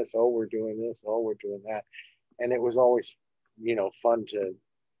working on this. Oh, we're doing this. Oh, we're doing that. And it was always, fun to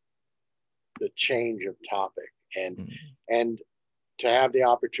the change of topic and to have the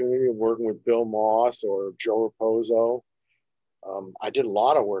opportunity of working with Bill Moss or Joe Raposo. I did a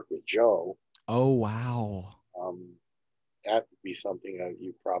lot of work with Joe. Oh, wow. That would be something that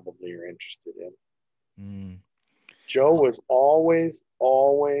you probably are interested in. Joe was always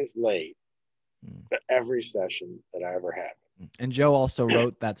late. Every session that I ever had. And Joe also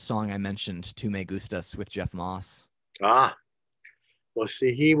wrote that song I mentioned, "Tu Me Gustas," with Jeff Moss. Ah, well,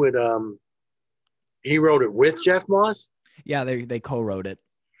 see, he would he wrote it with Jeff Moss. Yeah, they co-wrote it.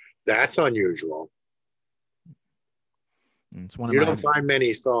 That's unusual. It's one of you don't find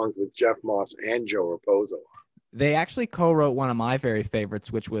many songs with Jeff Moss and Joe Raposo. They actually co-wrote one of my very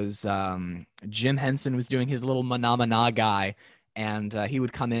favorites, which was Jim Henson was doing his little Mana guy. And he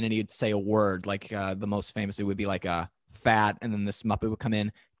would come in and he'd say a word, like the most famous, it would be like a fat, and then this Muppet would come in,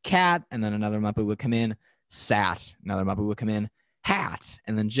 cat, and then another Muppet would come in, sat, another Muppet would come in, hat,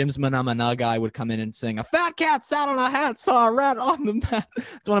 and then Jim's Mana guy would come in and sing, a fat cat sat on a hat, saw a rat on the mat.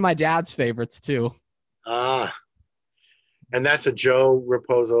 It's one of my dad's favorites too. And that's a Joe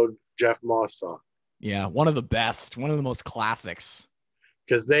Raposo, Jeff Moss song. Yeah, one of the best, one of the most classics.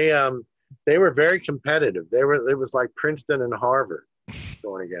 Because they were very competitive. It was like Princeton and Harvard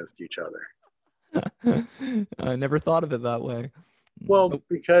going against each other. I never thought of it that way. Well,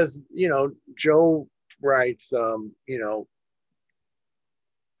 because, Joe writes, I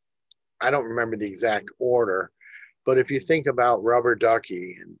don't remember the exact order, but if you think about Rubber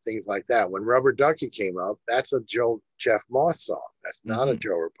Ducky and things like that, when Rubber Ducky came up, that's a Jeff Moss song. That's not a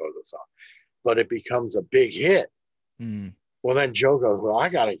Joe Raposo song, but it becomes a big hit. Well, then Joe goes, well, I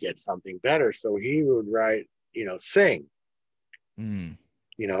got to get something better. So he would write, sing, and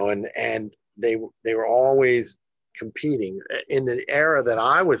they were always competing in the era that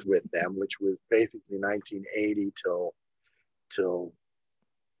I was with them, which was basically 1980 till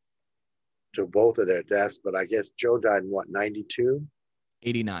both of their deaths. But I guess Joe died in what, 92?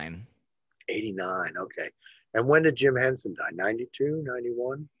 89. 89. Okay. And when did Jim Henson die? 92,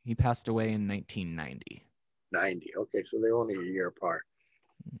 91? He passed away in 1990. 90. Okay, so they're only a year apart.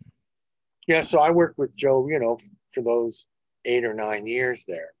 Yeah, so I worked with Joe, for those 8 or 9 years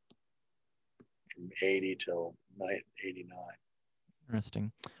there, from 80 till 89.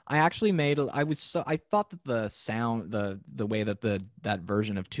 Interesting. I actually I thought that the sound, the way that that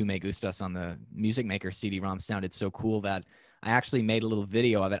version of "Tu Me Gustas" on the Music Maker CD-ROM sounded so cool that I actually made a little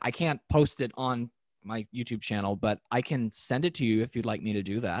video of it. I can't post it on my YouTube channel, but I can send it to you if you'd like me to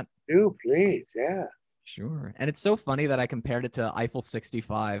do that. Do please, yeah. Sure. And it's so funny that I compared it to Eiffel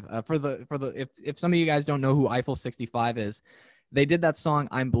 65. If some of you guys don't know who Eiffel 65 is, they did that song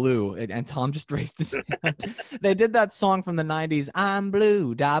 "I'm Blue," and Tom just raised his hand. They did that song from the '90s, "I'm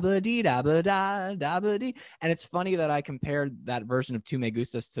Blue," da ba dee da ba da da ba dee. And it's funny that I compared that version of "Tu Me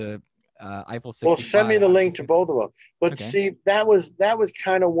Gustas" to Eiffel 65. Well, send me the link to both of them. But Okay. see, that was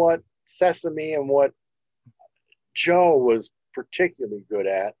kind of what Sesame and what Joe was particularly good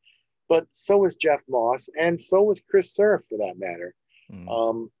at. But so was Jeff Moss, and so was Chris Surf, for that matter.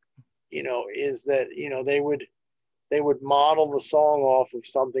 Mm. Is that they would model the song off of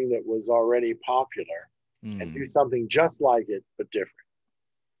something that was already popular and do something just like it but different.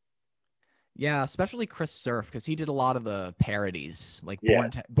 Yeah, especially Chris Surf, because he did a lot of the parodies. Like Yeah.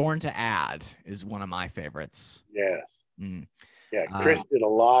 Born to Add is one of my favorites. Yes. Mm. Yeah, Chris did a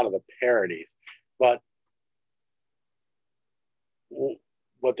lot of the parodies, but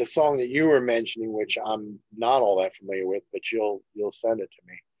the song that you were mentioning, which I'm not all that familiar with, but you'll send it to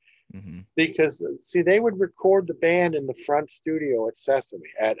me. Mm-hmm. Because they would record the band in the front studio at Sesame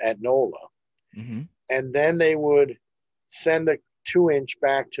at NOLA, Mm-hmm. and then they would send a 2-inch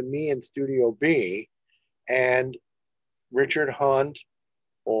back to me in Studio B, and Richard Hunt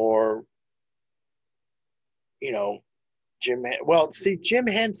or Jim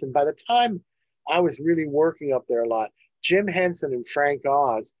Henson. By the time I was really working up there a lot, Jim Henson and Frank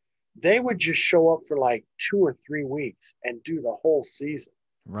Oz, they would just show up for like 2 or 3 weeks and do the whole season.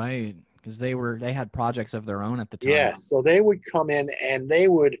 Right, because they had projects of their own at the time. Yes, so they would come in and they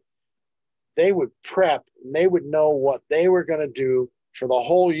would prep, and they would know what they were going to do for the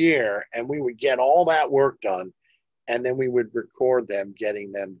whole year, and we would get all that work done, and then we would record them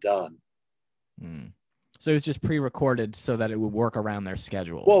getting them done. So it was just pre-recorded so that it would work around their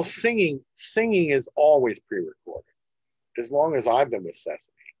schedules. Well, singing is always pre-recorded, as long as I've been with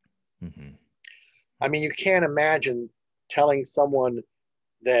Sesame. Mm-hmm. I mean, you can't imagine telling someone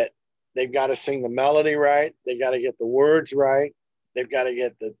that they've got to sing the melody right, they got to get the words right, they've got to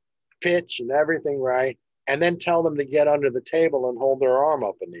get the pitch and everything right, and then tell them to get under the table and hold their arm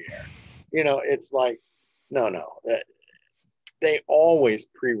up in the air. It's like, no. They always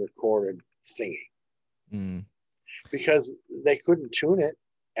pre-recorded singing. Mm. Because they couldn't tune it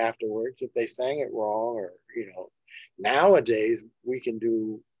afterwards if they sang it wrong, or nowadays we can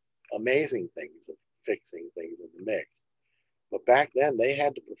do amazing things of fixing things in the mix, but back then they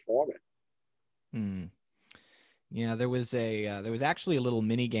had to perform it. Yeah, there was actually a little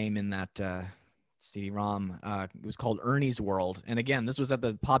mini game in that CD-ROM. It was called Ernie's World, and again, this was at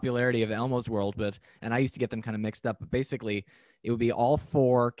the popularity of Elmo's World, and I used to get them kind of mixed up. But basically, it would be all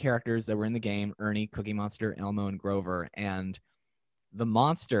 4 characters that were in the game: Ernie, Cookie Monster, Elmo, and Grover. And the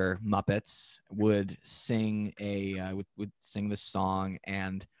monster Muppets would sing would sing this song,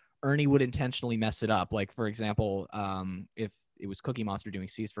 and Ernie would intentionally mess it up. Like, for example, if it was Cookie Monster doing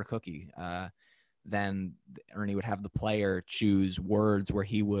 "C is for Cookie," then Ernie would have the player choose words where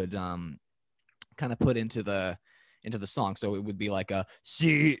he would kind of put into the song. So it would be like a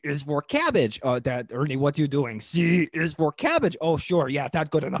 "C is for cabbage." That Ernie, what you doing? "C is for cabbage." "Oh, sure, yeah, that's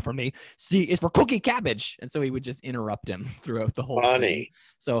good enough for me." "C is for cookie cabbage." And so he would just interrupt him throughout the whole thing.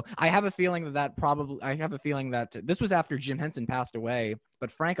 So I have a feeling that this was after Jim Henson passed away,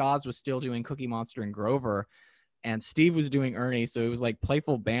 but Frank Oz was still doing Cookie Monster and Grover, and Steve was doing Ernie. So it was like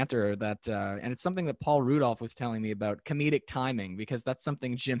playful banter and it's something that Paul Rudolph was telling me about, comedic timing, because that's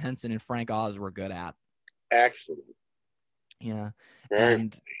something Jim Henson and Frank Oz were good at. Excellent. Yeah. Very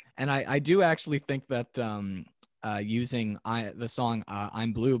And I do actually think that using the song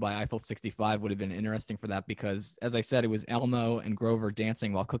 "I'm Blue" by Eiffel 65 would have been interesting for that, because, as I said, it was Elmo and Grover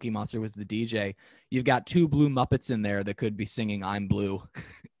dancing while Cookie Monster was the DJ. You've got 2 blue Muppets in there that could be singing "I'm Blue."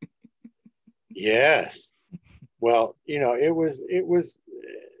 Yes. Well, it was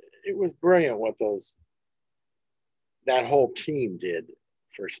brilliant what that whole team did,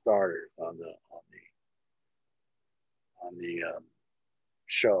 for starters, on the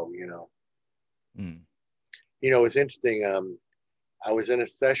show. It's interesting. I was in a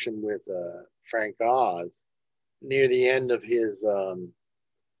session with Frank Oz near the end of his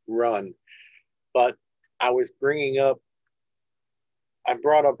run, but I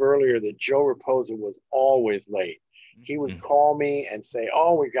brought up earlier that Joe Raposa was always late. He would call me and say,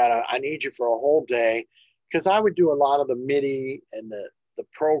 "Oh, I need you for a whole day," because I would do a lot of the MIDI and the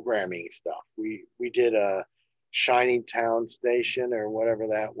programming stuff. We did a Shining Town Station, or whatever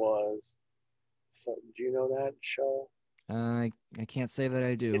that was. So, do you know that show? I can't say that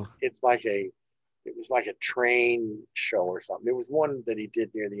I do. It was like a train show or something. It was one that he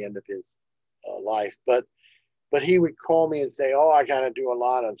did near the end of his life, but he would call me and say, "Oh, I got to do a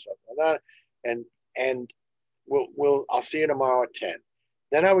lot of stuff like that," and and I'll see you tomorrow at 10.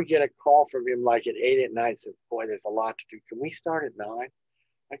 Then I would get a call from him like at 8 at night. Said, boy, there's a lot to do. Can we start at 9?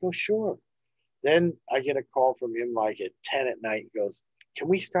 I go, sure. Then I get a call from him like at 10 at night. He goes, can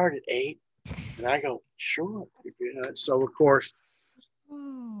we start at 8? And I go, sure. So of course,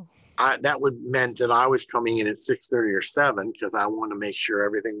 that would meant that I was coming in at 6:30 or 7 because I wanted to make sure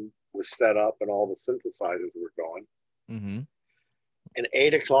everything was set up and all the synthesizers were going. Mm-hmm. And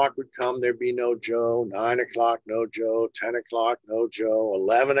 8 o'clock would come, there'd be no Joe. 9 o'clock, no Joe. 10 o'clock, no Joe.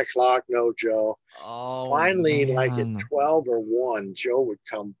 11 o'clock, no Joe. Oh, finally, man. like at 12 or 1, Joe would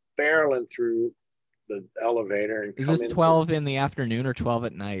come barreling through the elevator. And is this 12 in the afternoon or 12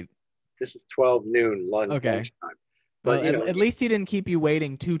 at night? This is 12 noon, lunchtime. Okay. But well, at least he didn't keep you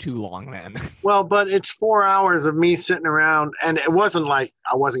waiting too long then. Well, but it's 4 hours of me sitting around, and it wasn't like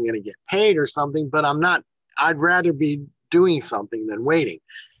I wasn't going to get paid or something, but I'd rather be doing something than waiting.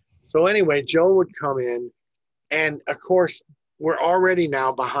 So anyway, Joe would come in, and of course, we're already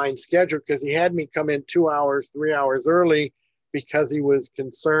now behind schedule because he had me come in 2 hours, 3 hours early because he was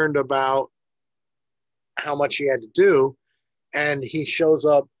concerned about how much he had to do, and he shows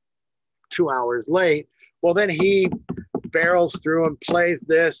up 2 hours late. Well, then he barrels through and plays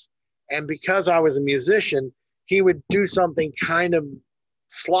this, and because I was a musician, he would do something kind of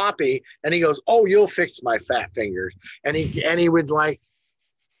sloppy, and he goes, oh, you'll fix my fat fingers, and he would like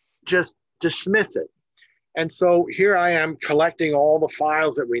just dismiss it. And so here I am collecting all the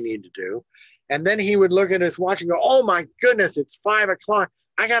files that we need to do, and then he would look at his watch and go, oh my goodness, it's 5 o'clock,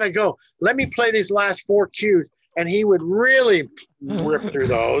 I gotta go, let me play these last 4 cues. And he would really rip through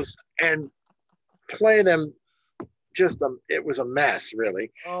those and play them. It was a mess, really.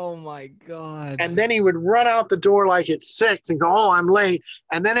 Oh my God. And then he would run out the door like it's 6 and go, oh, I'm late.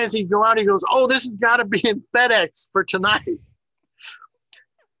 And then as he'd go out, he goes, oh, this has got to be in FedEx for tonight.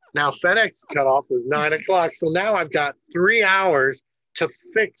 Now, FedEx cutoff was 9 o'clock. So now I've got 3 hours to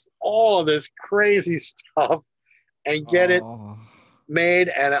fix all of this crazy stuff and get it made.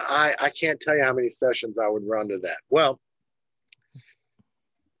 And I can't tell you how many sessions I would run to that. Well,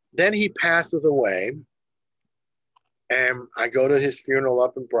 then he passes away. And I go to his funeral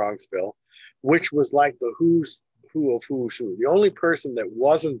up in Bronxville, which was like the who's who of who's who. The only person that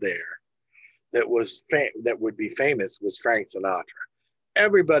wasn't there that would be famous was Frank Sinatra.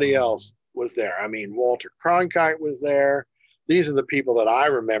 Everybody else was there. I mean, Walter Cronkite was there. These are the people that I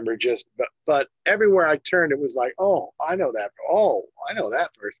remember but everywhere I turned, it was like, oh, I know that. Oh, I know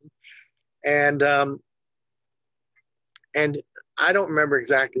that person. And I don't remember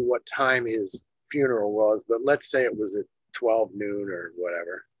exactly what time his funeral was, but let's say it was at 12 noon or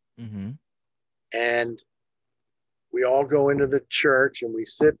whatever. Mm-hmm. And we all go into the church and we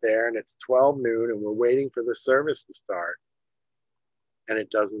sit there, and it's 12 noon and we're waiting for the service to start, and it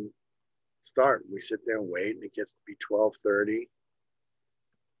doesn't start. We sit there and wait, and it gets to be 12:30,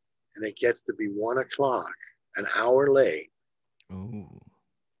 and it gets to be 1 o'clock, an hour late. Ooh.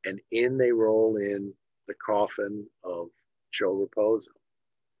 And in they roll in the coffin of Joe Raposo.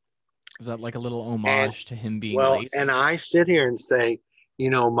 Is that like a little homage to him being late? And I sit here and say,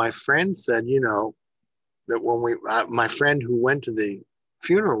 my friend said, that when my friend who went to the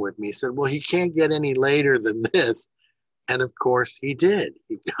funeral with me said, well, he can't get any later than this. And of course he did.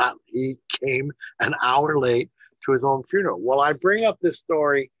 He came an hour late to his own funeral. Well, I bring up this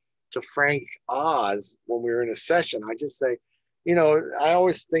story to Frank Oz when we were in a session. I just say, I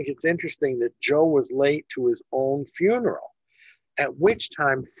always think it's interesting that Joe was late to his own funeral. At which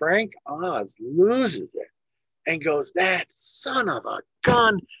time Frank Oz loses it and goes, that son of a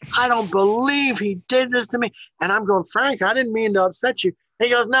gun, I don't believe he did this to me. And I'm going, Frank, I didn't mean to upset you. He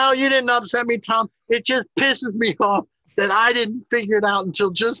goes, no, you didn't upset me, Tom. It just pisses me off that I didn't figure it out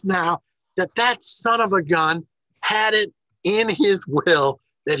until just now that son of a gun had it in his will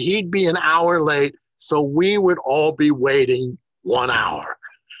that he'd be an hour late, so we would all be waiting 1 hour.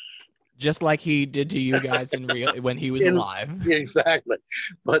 Just like he did to you guys when he was alive. Exactly.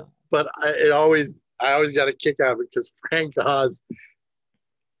 But I always got a kick out of it because Frank Oz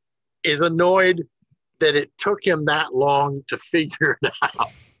is annoyed that it took him that long to figure it out.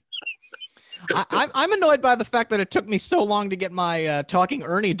 I'm annoyed by the fact that it took me so long to get my talking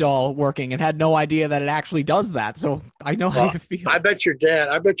Ernie doll working and had no idea that it actually does that. So I know how you feel. I bet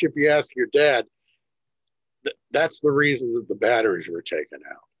if you ask your dad, that's the reason that the batteries were taken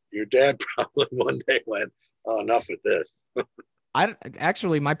out. Your dad probably one day went, oh, enough with this.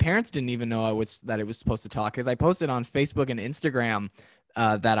 My parents didn't even know that it was supposed to talk, because I posted on Facebook and Instagram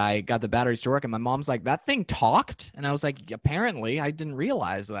that I got the batteries to work, and my mom's like, that thing talked? And I was like, apparently, I didn't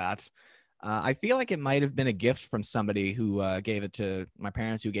realize that. I feel like it might have been a gift from somebody who gave it to my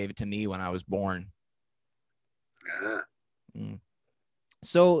parents, who gave it to me when I was born. Yeah. Mm.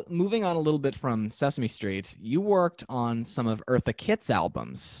 So moving on a little bit from Sesame Street, you worked on some of Eartha Kitt's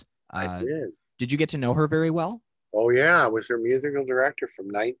albums. I did. Did you get to know her very well? Oh, yeah. I was her musical director from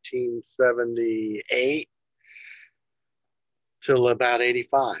 1978 till about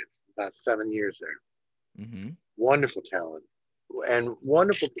 85, about 7 years there. Mm-hmm. Wonderful talent and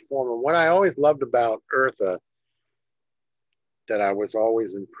wonderful performer. What I always loved about Eartha that I was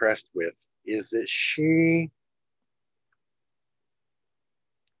always impressed with is that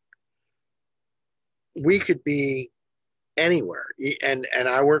we could be anywhere. And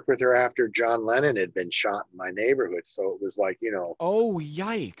I worked with her after John Lennon had been shot in my neighborhood. So it was like, Oh,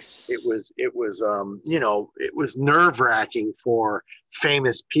 yikes. it was it was nerve-wracking for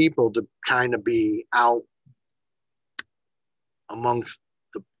famous people to kind of be out amongst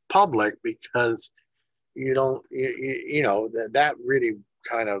the public, because that really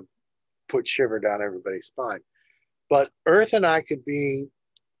kind of put shiver down everybody's spine. But Earth and I could be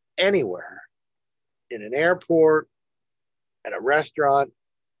anywhere, in an airport, at a restaurant.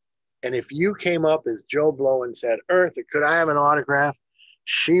 And if you came up as Joe Blow and said, Eartha, could I have an autograph?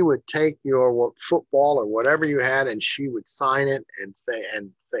 She would take your football or whatever you had, and she would sign it and say,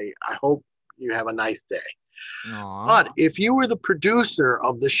 I hope you have a nice day. Aww. But if you were the producer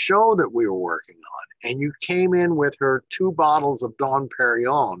of the show that we were working on, and you came in with her 2 bottles of Dom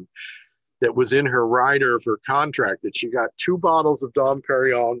Perignon that was in her rider of her contract, that she got 2 bottles of Dom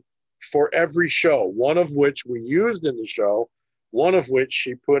Perignon for every show, one of which we used in the show, one of which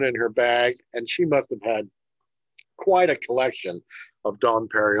she put in her bag, and she must have had quite a collection of Dom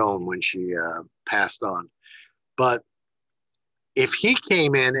Perignon when she passed on. But if he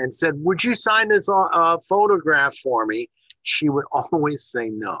came in and said, would you sign this photograph for me? She would always say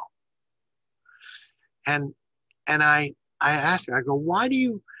no. And I asked her, I go, why do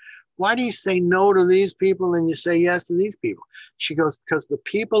you say no to these people and you say yes to these people? She goes, because the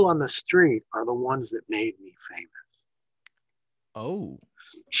people on the street are the ones that made me famous. Oh.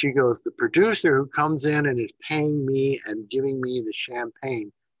 She goes, the producer who comes in and is paying me and giving me the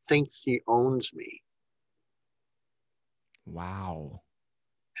champagne thinks he owns me. Wow.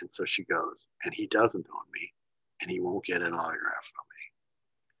 And so she goes, and he doesn't own me, and he won't get an autograph from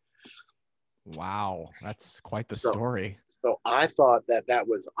me. Wow. That's quite the story. So I thought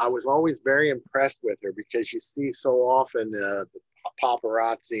I was always very impressed with her, because you see so often the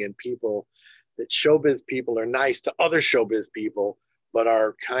paparazzi and people, that showbiz people are nice to other showbiz people, but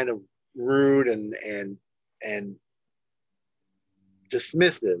are kind of rude and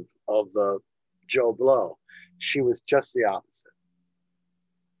dismissive of the Joe Blow. She was just the opposite.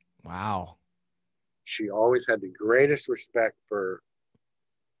 Wow. She always had the greatest respect for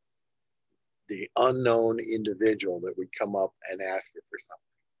the unknown individual that would come up and ask her for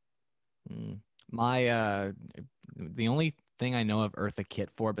something. The only thing I know of Eartha Kitt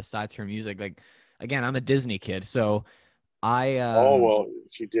for, besides her music, like, again, I'm a Disney kid, so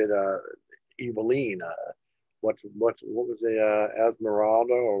she did Eveline. What was the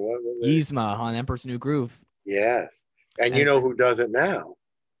Esmeralda, or what was it? Yzma on Emperor's New Groove. Yes. And you know who does it now?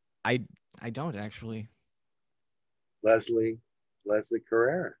 I don't actually. Leslie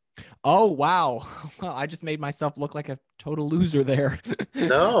Carrera. Oh, wow. Well, I just made myself look like a total loser there.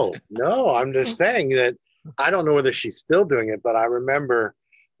 No, I'm just saying that I don't know whether she's still doing it, but I remember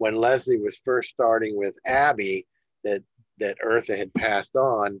when Leslie was first starting with Abby that Eartha had passed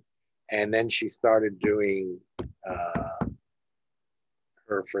on, and then she started doing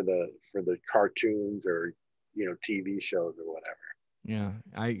her for the cartoons or TV shows or whatever. Yeah,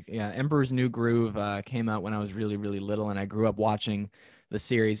 Emperor's New Groove came out when I was really, really little, and I grew up watching the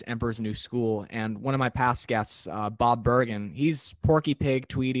series Emperor's New School. And one of my past guests, Bob Bergen, he's Porky Pig,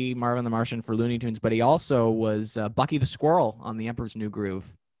 Tweety, Marvin the Martian for Looney Tunes, but he also was Bucky the Squirrel on the Emperor's New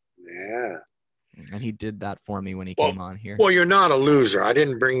Groove. Yeah. And he did that for me when he came on here. Well, you're not a loser. I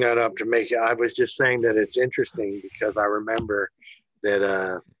didn't bring that up to make it. I was just saying that it's interesting, because I remember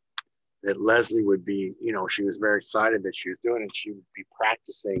that Leslie would be, she was very excited that she was doing it, and she would be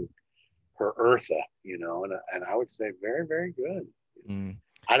practicing her Eartha, and I would say very, very good. Mm.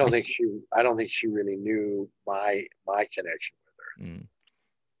 I don't think she really knew my connection with her. Mm.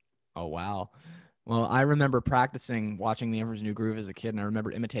 Oh, wow. Well, I remember practicing watching The Emperor's New Groove as a kid, and I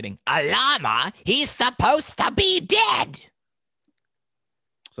remember imitating a llama. He's supposed to be dead.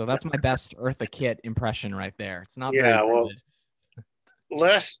 So that's my best Eartha Kitt impression right there. It's not very good.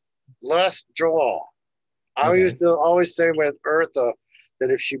 Less jaw. I used to always say with Eartha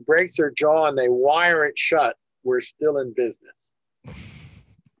that if she breaks her jaw and they wire it shut, we're still in business.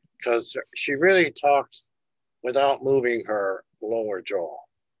 Because she really talks without moving her lower jaw.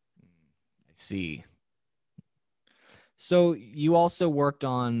 I see. So you also worked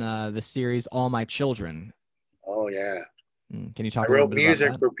on the series All My Children. Oh yeah. Can you talk I a little wrote bit about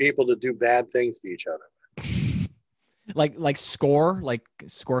music that? for people to do bad things to each other. Like score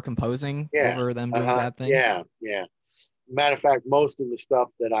composing Yeah. over them doing Uh-huh. bad things? Yeah. Yeah. Matter of fact, most of the stuff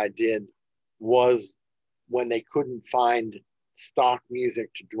that I did was when they couldn't find stock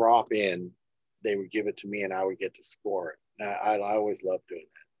music to drop in, they would give it to me and I would get to score it. I always loved doing that.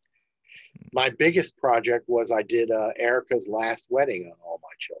 My biggest project was I did Erica's last wedding on All My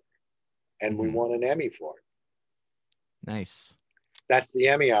Children, and we won an Emmy for it. Nice. That's the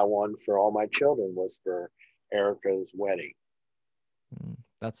Emmy I won for All My Children, was for Erica's wedding.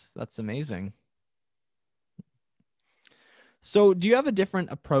 That's amazing. So, do you have a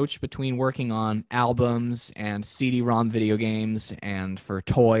different approach between working on albums and CD-ROM video games and for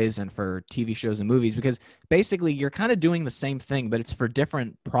toys and for TV shows and movies? Because basically, you're kind of doing the same thing, but it's for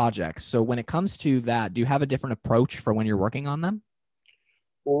different projects. So, when it comes to that, do you have a different approach for when you're working on them?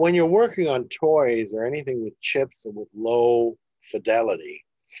 Well, when you're working on toys or anything with chips or with low fidelity,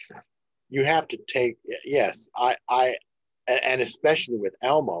 you have to take, yes, and especially with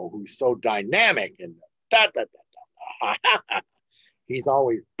Elmo, who's so dynamic and da, da, da, da, he's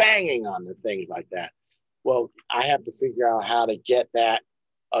always banging on the things like that. Well, I have to figure out how to get that.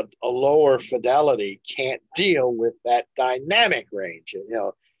 A lower fidelity can't deal with that dynamic range,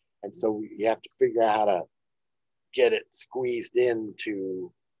 and so you have to figure out how to get it squeezed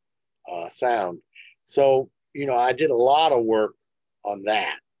into sound. So, I did a lot of work on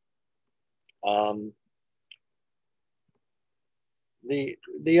that.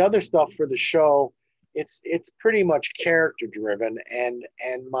 The other stuff for the show, it's pretty much character driven, and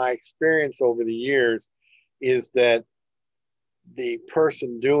my experience over the years is that the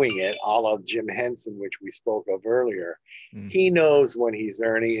person doing it, a la Jim Henson, which we spoke of earlier, he knows when he's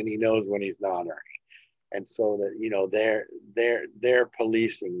Ernie and he knows when he's not Ernie, and so that they're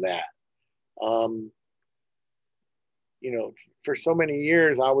policing that. For so many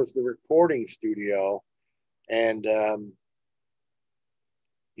years I was the recording studio, and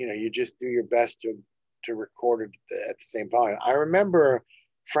you just do your best to record it at the same time. I remember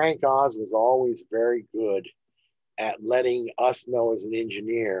Frank Oz was always very good at letting us know as an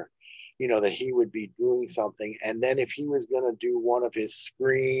engineer, that he would be doing something. And then if he was going to do one of his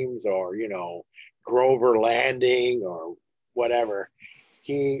screams or, Grover Landing or whatever,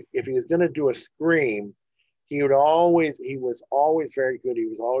 if he was going to do a scream, he was always very good. He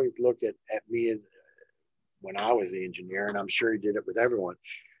was always look at me when I was the engineer, and I'm sure he did it with everyone.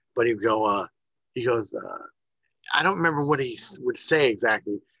 But he goes, I don't remember what he would say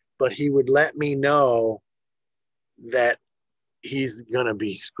exactly, but he would let me know that he's going to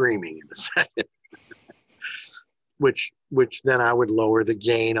be screaming in a second, which then I would lower the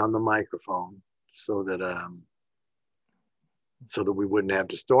gain on the microphone so that we wouldn't have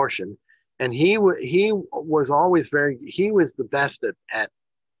distortion. And he was always he was the best at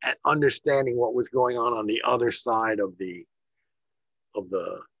understanding what was going on the other side of the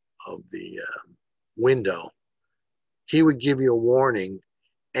window. He would give you a warning,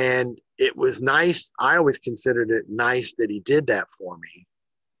 and it was nice. I always considered it nice that he did that for me.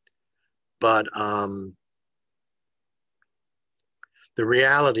 But the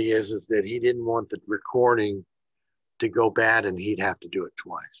reality is that he didn't want the recording to go bad and he'd have to do it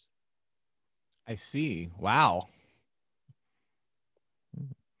twice. I see. Wow.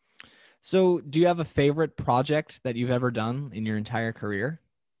 So, do you have a favorite project that you've ever done in your entire career?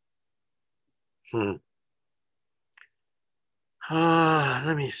 Let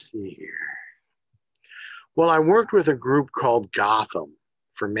me see here. Well, I worked with a group called Gotham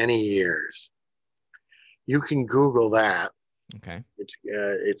for many years. You can Google that. Okay.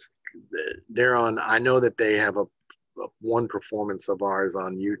 They're on. I know that they have a one performance of ours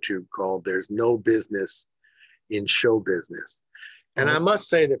on YouTube called "There's No Business in Show Business," and I must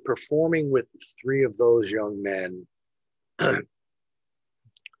say that performing with three of those young men,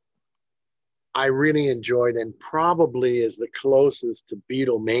 I really enjoyed, and probably is the closest to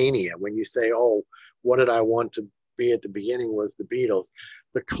Beatlemania. When you say, "Oh, what did I want to be at the beginning?" was the Beatles.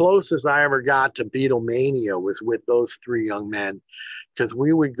 The closest I ever got to Beatlemania was with those three young men, because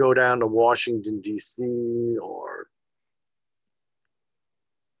we would go down to Washington, D.C. or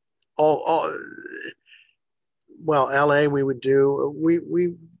L.A. We would do.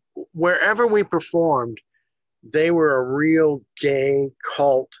 We wherever we performed, they were a real gay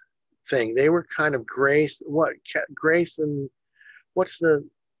cult thing. They were kind of Grace and what's the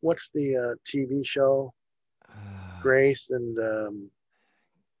TV show? Grace and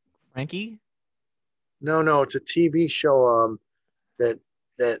Frankie? No, it's a TV show that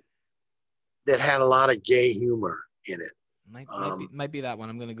had a lot of gay humor. in it. Might be that one.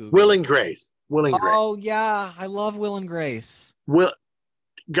 I'm gonna Google. Will and Grace. Will and Grace. Oh yeah, I love Will and Grace.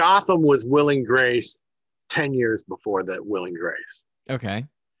 Gotham was Will and Grace 10 years before that Will and Grace. Okay.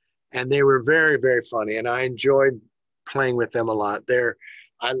 And they were very, very funny. And I enjoyed playing with them a lot. The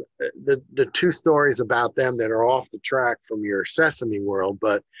two stories about them that are off the track from your Sesame World,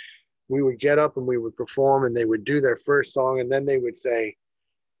 but we would get up and we would perform and they would do their first song. And then they would say,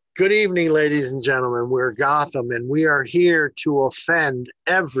 "Good evening, ladies and gentlemen. We're Gotham and we are here to offend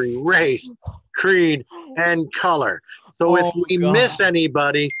every race, creed, and color. So if we miss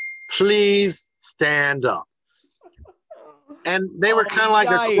anybody, please stand up." And they were kind of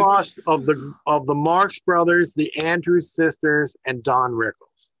like a cross of the Marx Brothers, the Andrews Sisters, and Don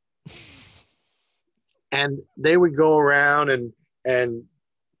Rickles. And they would go around and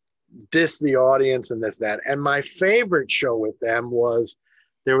diss the audience and this, that. And my favorite show with them was,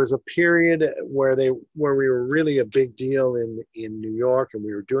 there was a period where we were really a big deal in New York, and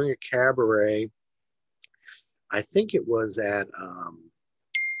we were doing a cabaret. I think it was at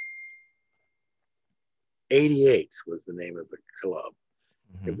 88 was the name of the club.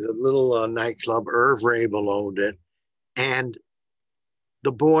 Mm-hmm. It was a little nightclub. Irv Rabel owned it. And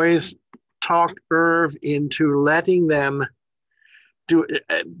the boys talked Irv into letting them do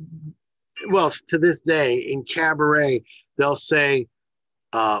it. Well, to this day in cabaret, they'll say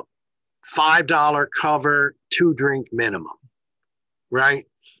 $5 cover, 2 drink minimum, right?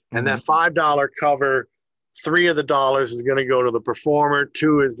 Mm-hmm. And that $5 cover, 3 of the dollars is going to go to the performer,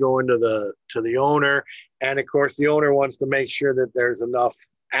 2 is going to the owner. And of course, the owner wants to make sure that there's enough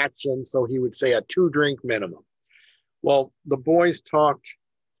action. So he would say a 2 drink minimum. Well, the boys talked,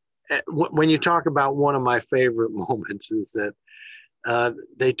 when you talk about one of my favorite moments is that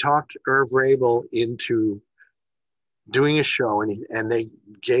they talked Irv Rabel into doing a show, and they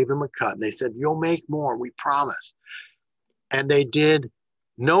gave him a cut. And they said, "You'll make more, we promise." And they did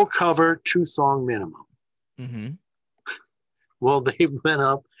no cover, 2 song minimum. Mm-hmm. Well, they went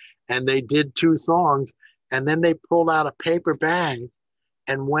up and they did 2 songs, and then they pulled out a paper bag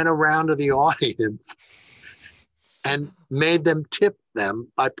and went around to the audience and made them tip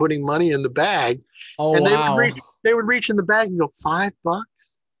them by putting money in the bag. Oh, and wow. They would reach in the bag and go, $5?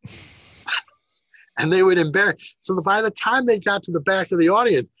 And they would embarrass. So by the time they got to the back of the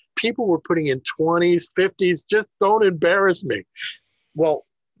audience, people were putting in 20s, 50s, just don't embarrass me. Well,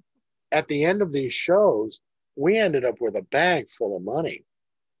 at the end of these shows, we ended up with a bag full of money.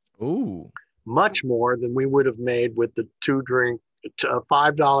 Ooh. Much more than we would have made with the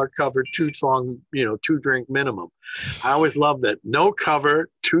 $5 cover, 2 song, 2 drink minimum. I always loved that. No cover,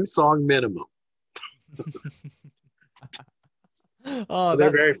 2 song minimum. Oh,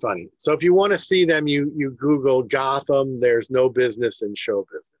 they're very funny. So if you want to see them, you Google Gotham. There's no business in show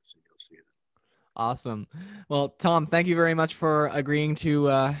business, and you'll see them. Awesome. Well, Tom, thank you very much for agreeing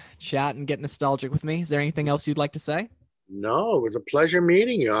to chat and get nostalgic with me. Is there anything else you'd like to say? No, it was a pleasure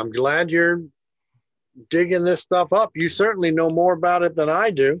meeting you. I'm glad you're digging this stuff up. You certainly know more about it than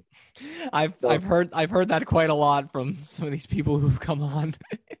I do. I've heard that quite a lot from some of these people who've come on.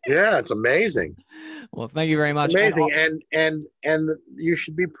 Yeah, it's amazing. Well, thank you very much. Amazing, and you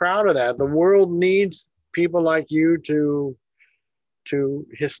should be proud of that. The world needs people like you to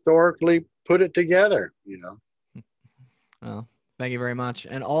historically put it together. Well, thank you very much.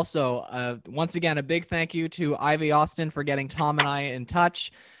 And also, once again, a big thank you to Ivy Austin for getting Tom and I in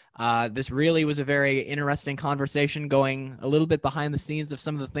touch. This really was a very interesting conversation, going a little bit behind the scenes of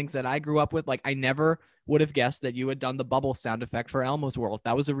some of the things that I grew up with. Like, I never would have guessed that you had done the bubble sound effect for Elmo's World.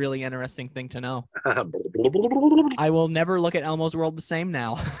 That was a really interesting thing to know. I will never look at Elmo's World the same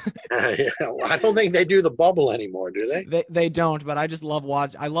now. Yeah, well, I don't think they do the bubble anymore, do they? They don't, but I just love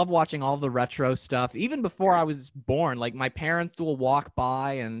watching all the retro stuff. Even before I was born, like my parents will walk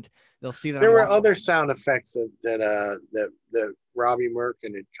by and they'll see that there were other sound effects that Robbie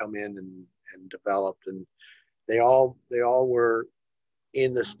Merkin had come in and developed, and they all were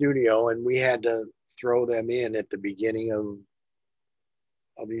in the studio, and we had to throw them in at the beginning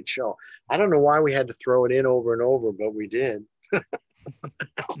of each show. I don't know why we had to throw it in over and over, but we did.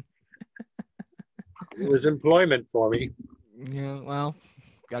 It was employment for me. Yeah, well,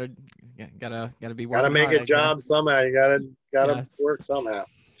 gotta be working. Gotta make hard, a job somehow. You gotta work somehow.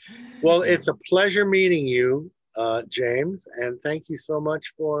 Well, It's a pleasure meeting you, James, and thank you so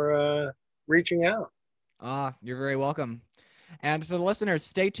much for reaching out. You're very welcome. And to the listeners,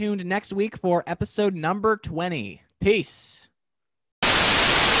 stay tuned next week for episode number 20. Peace.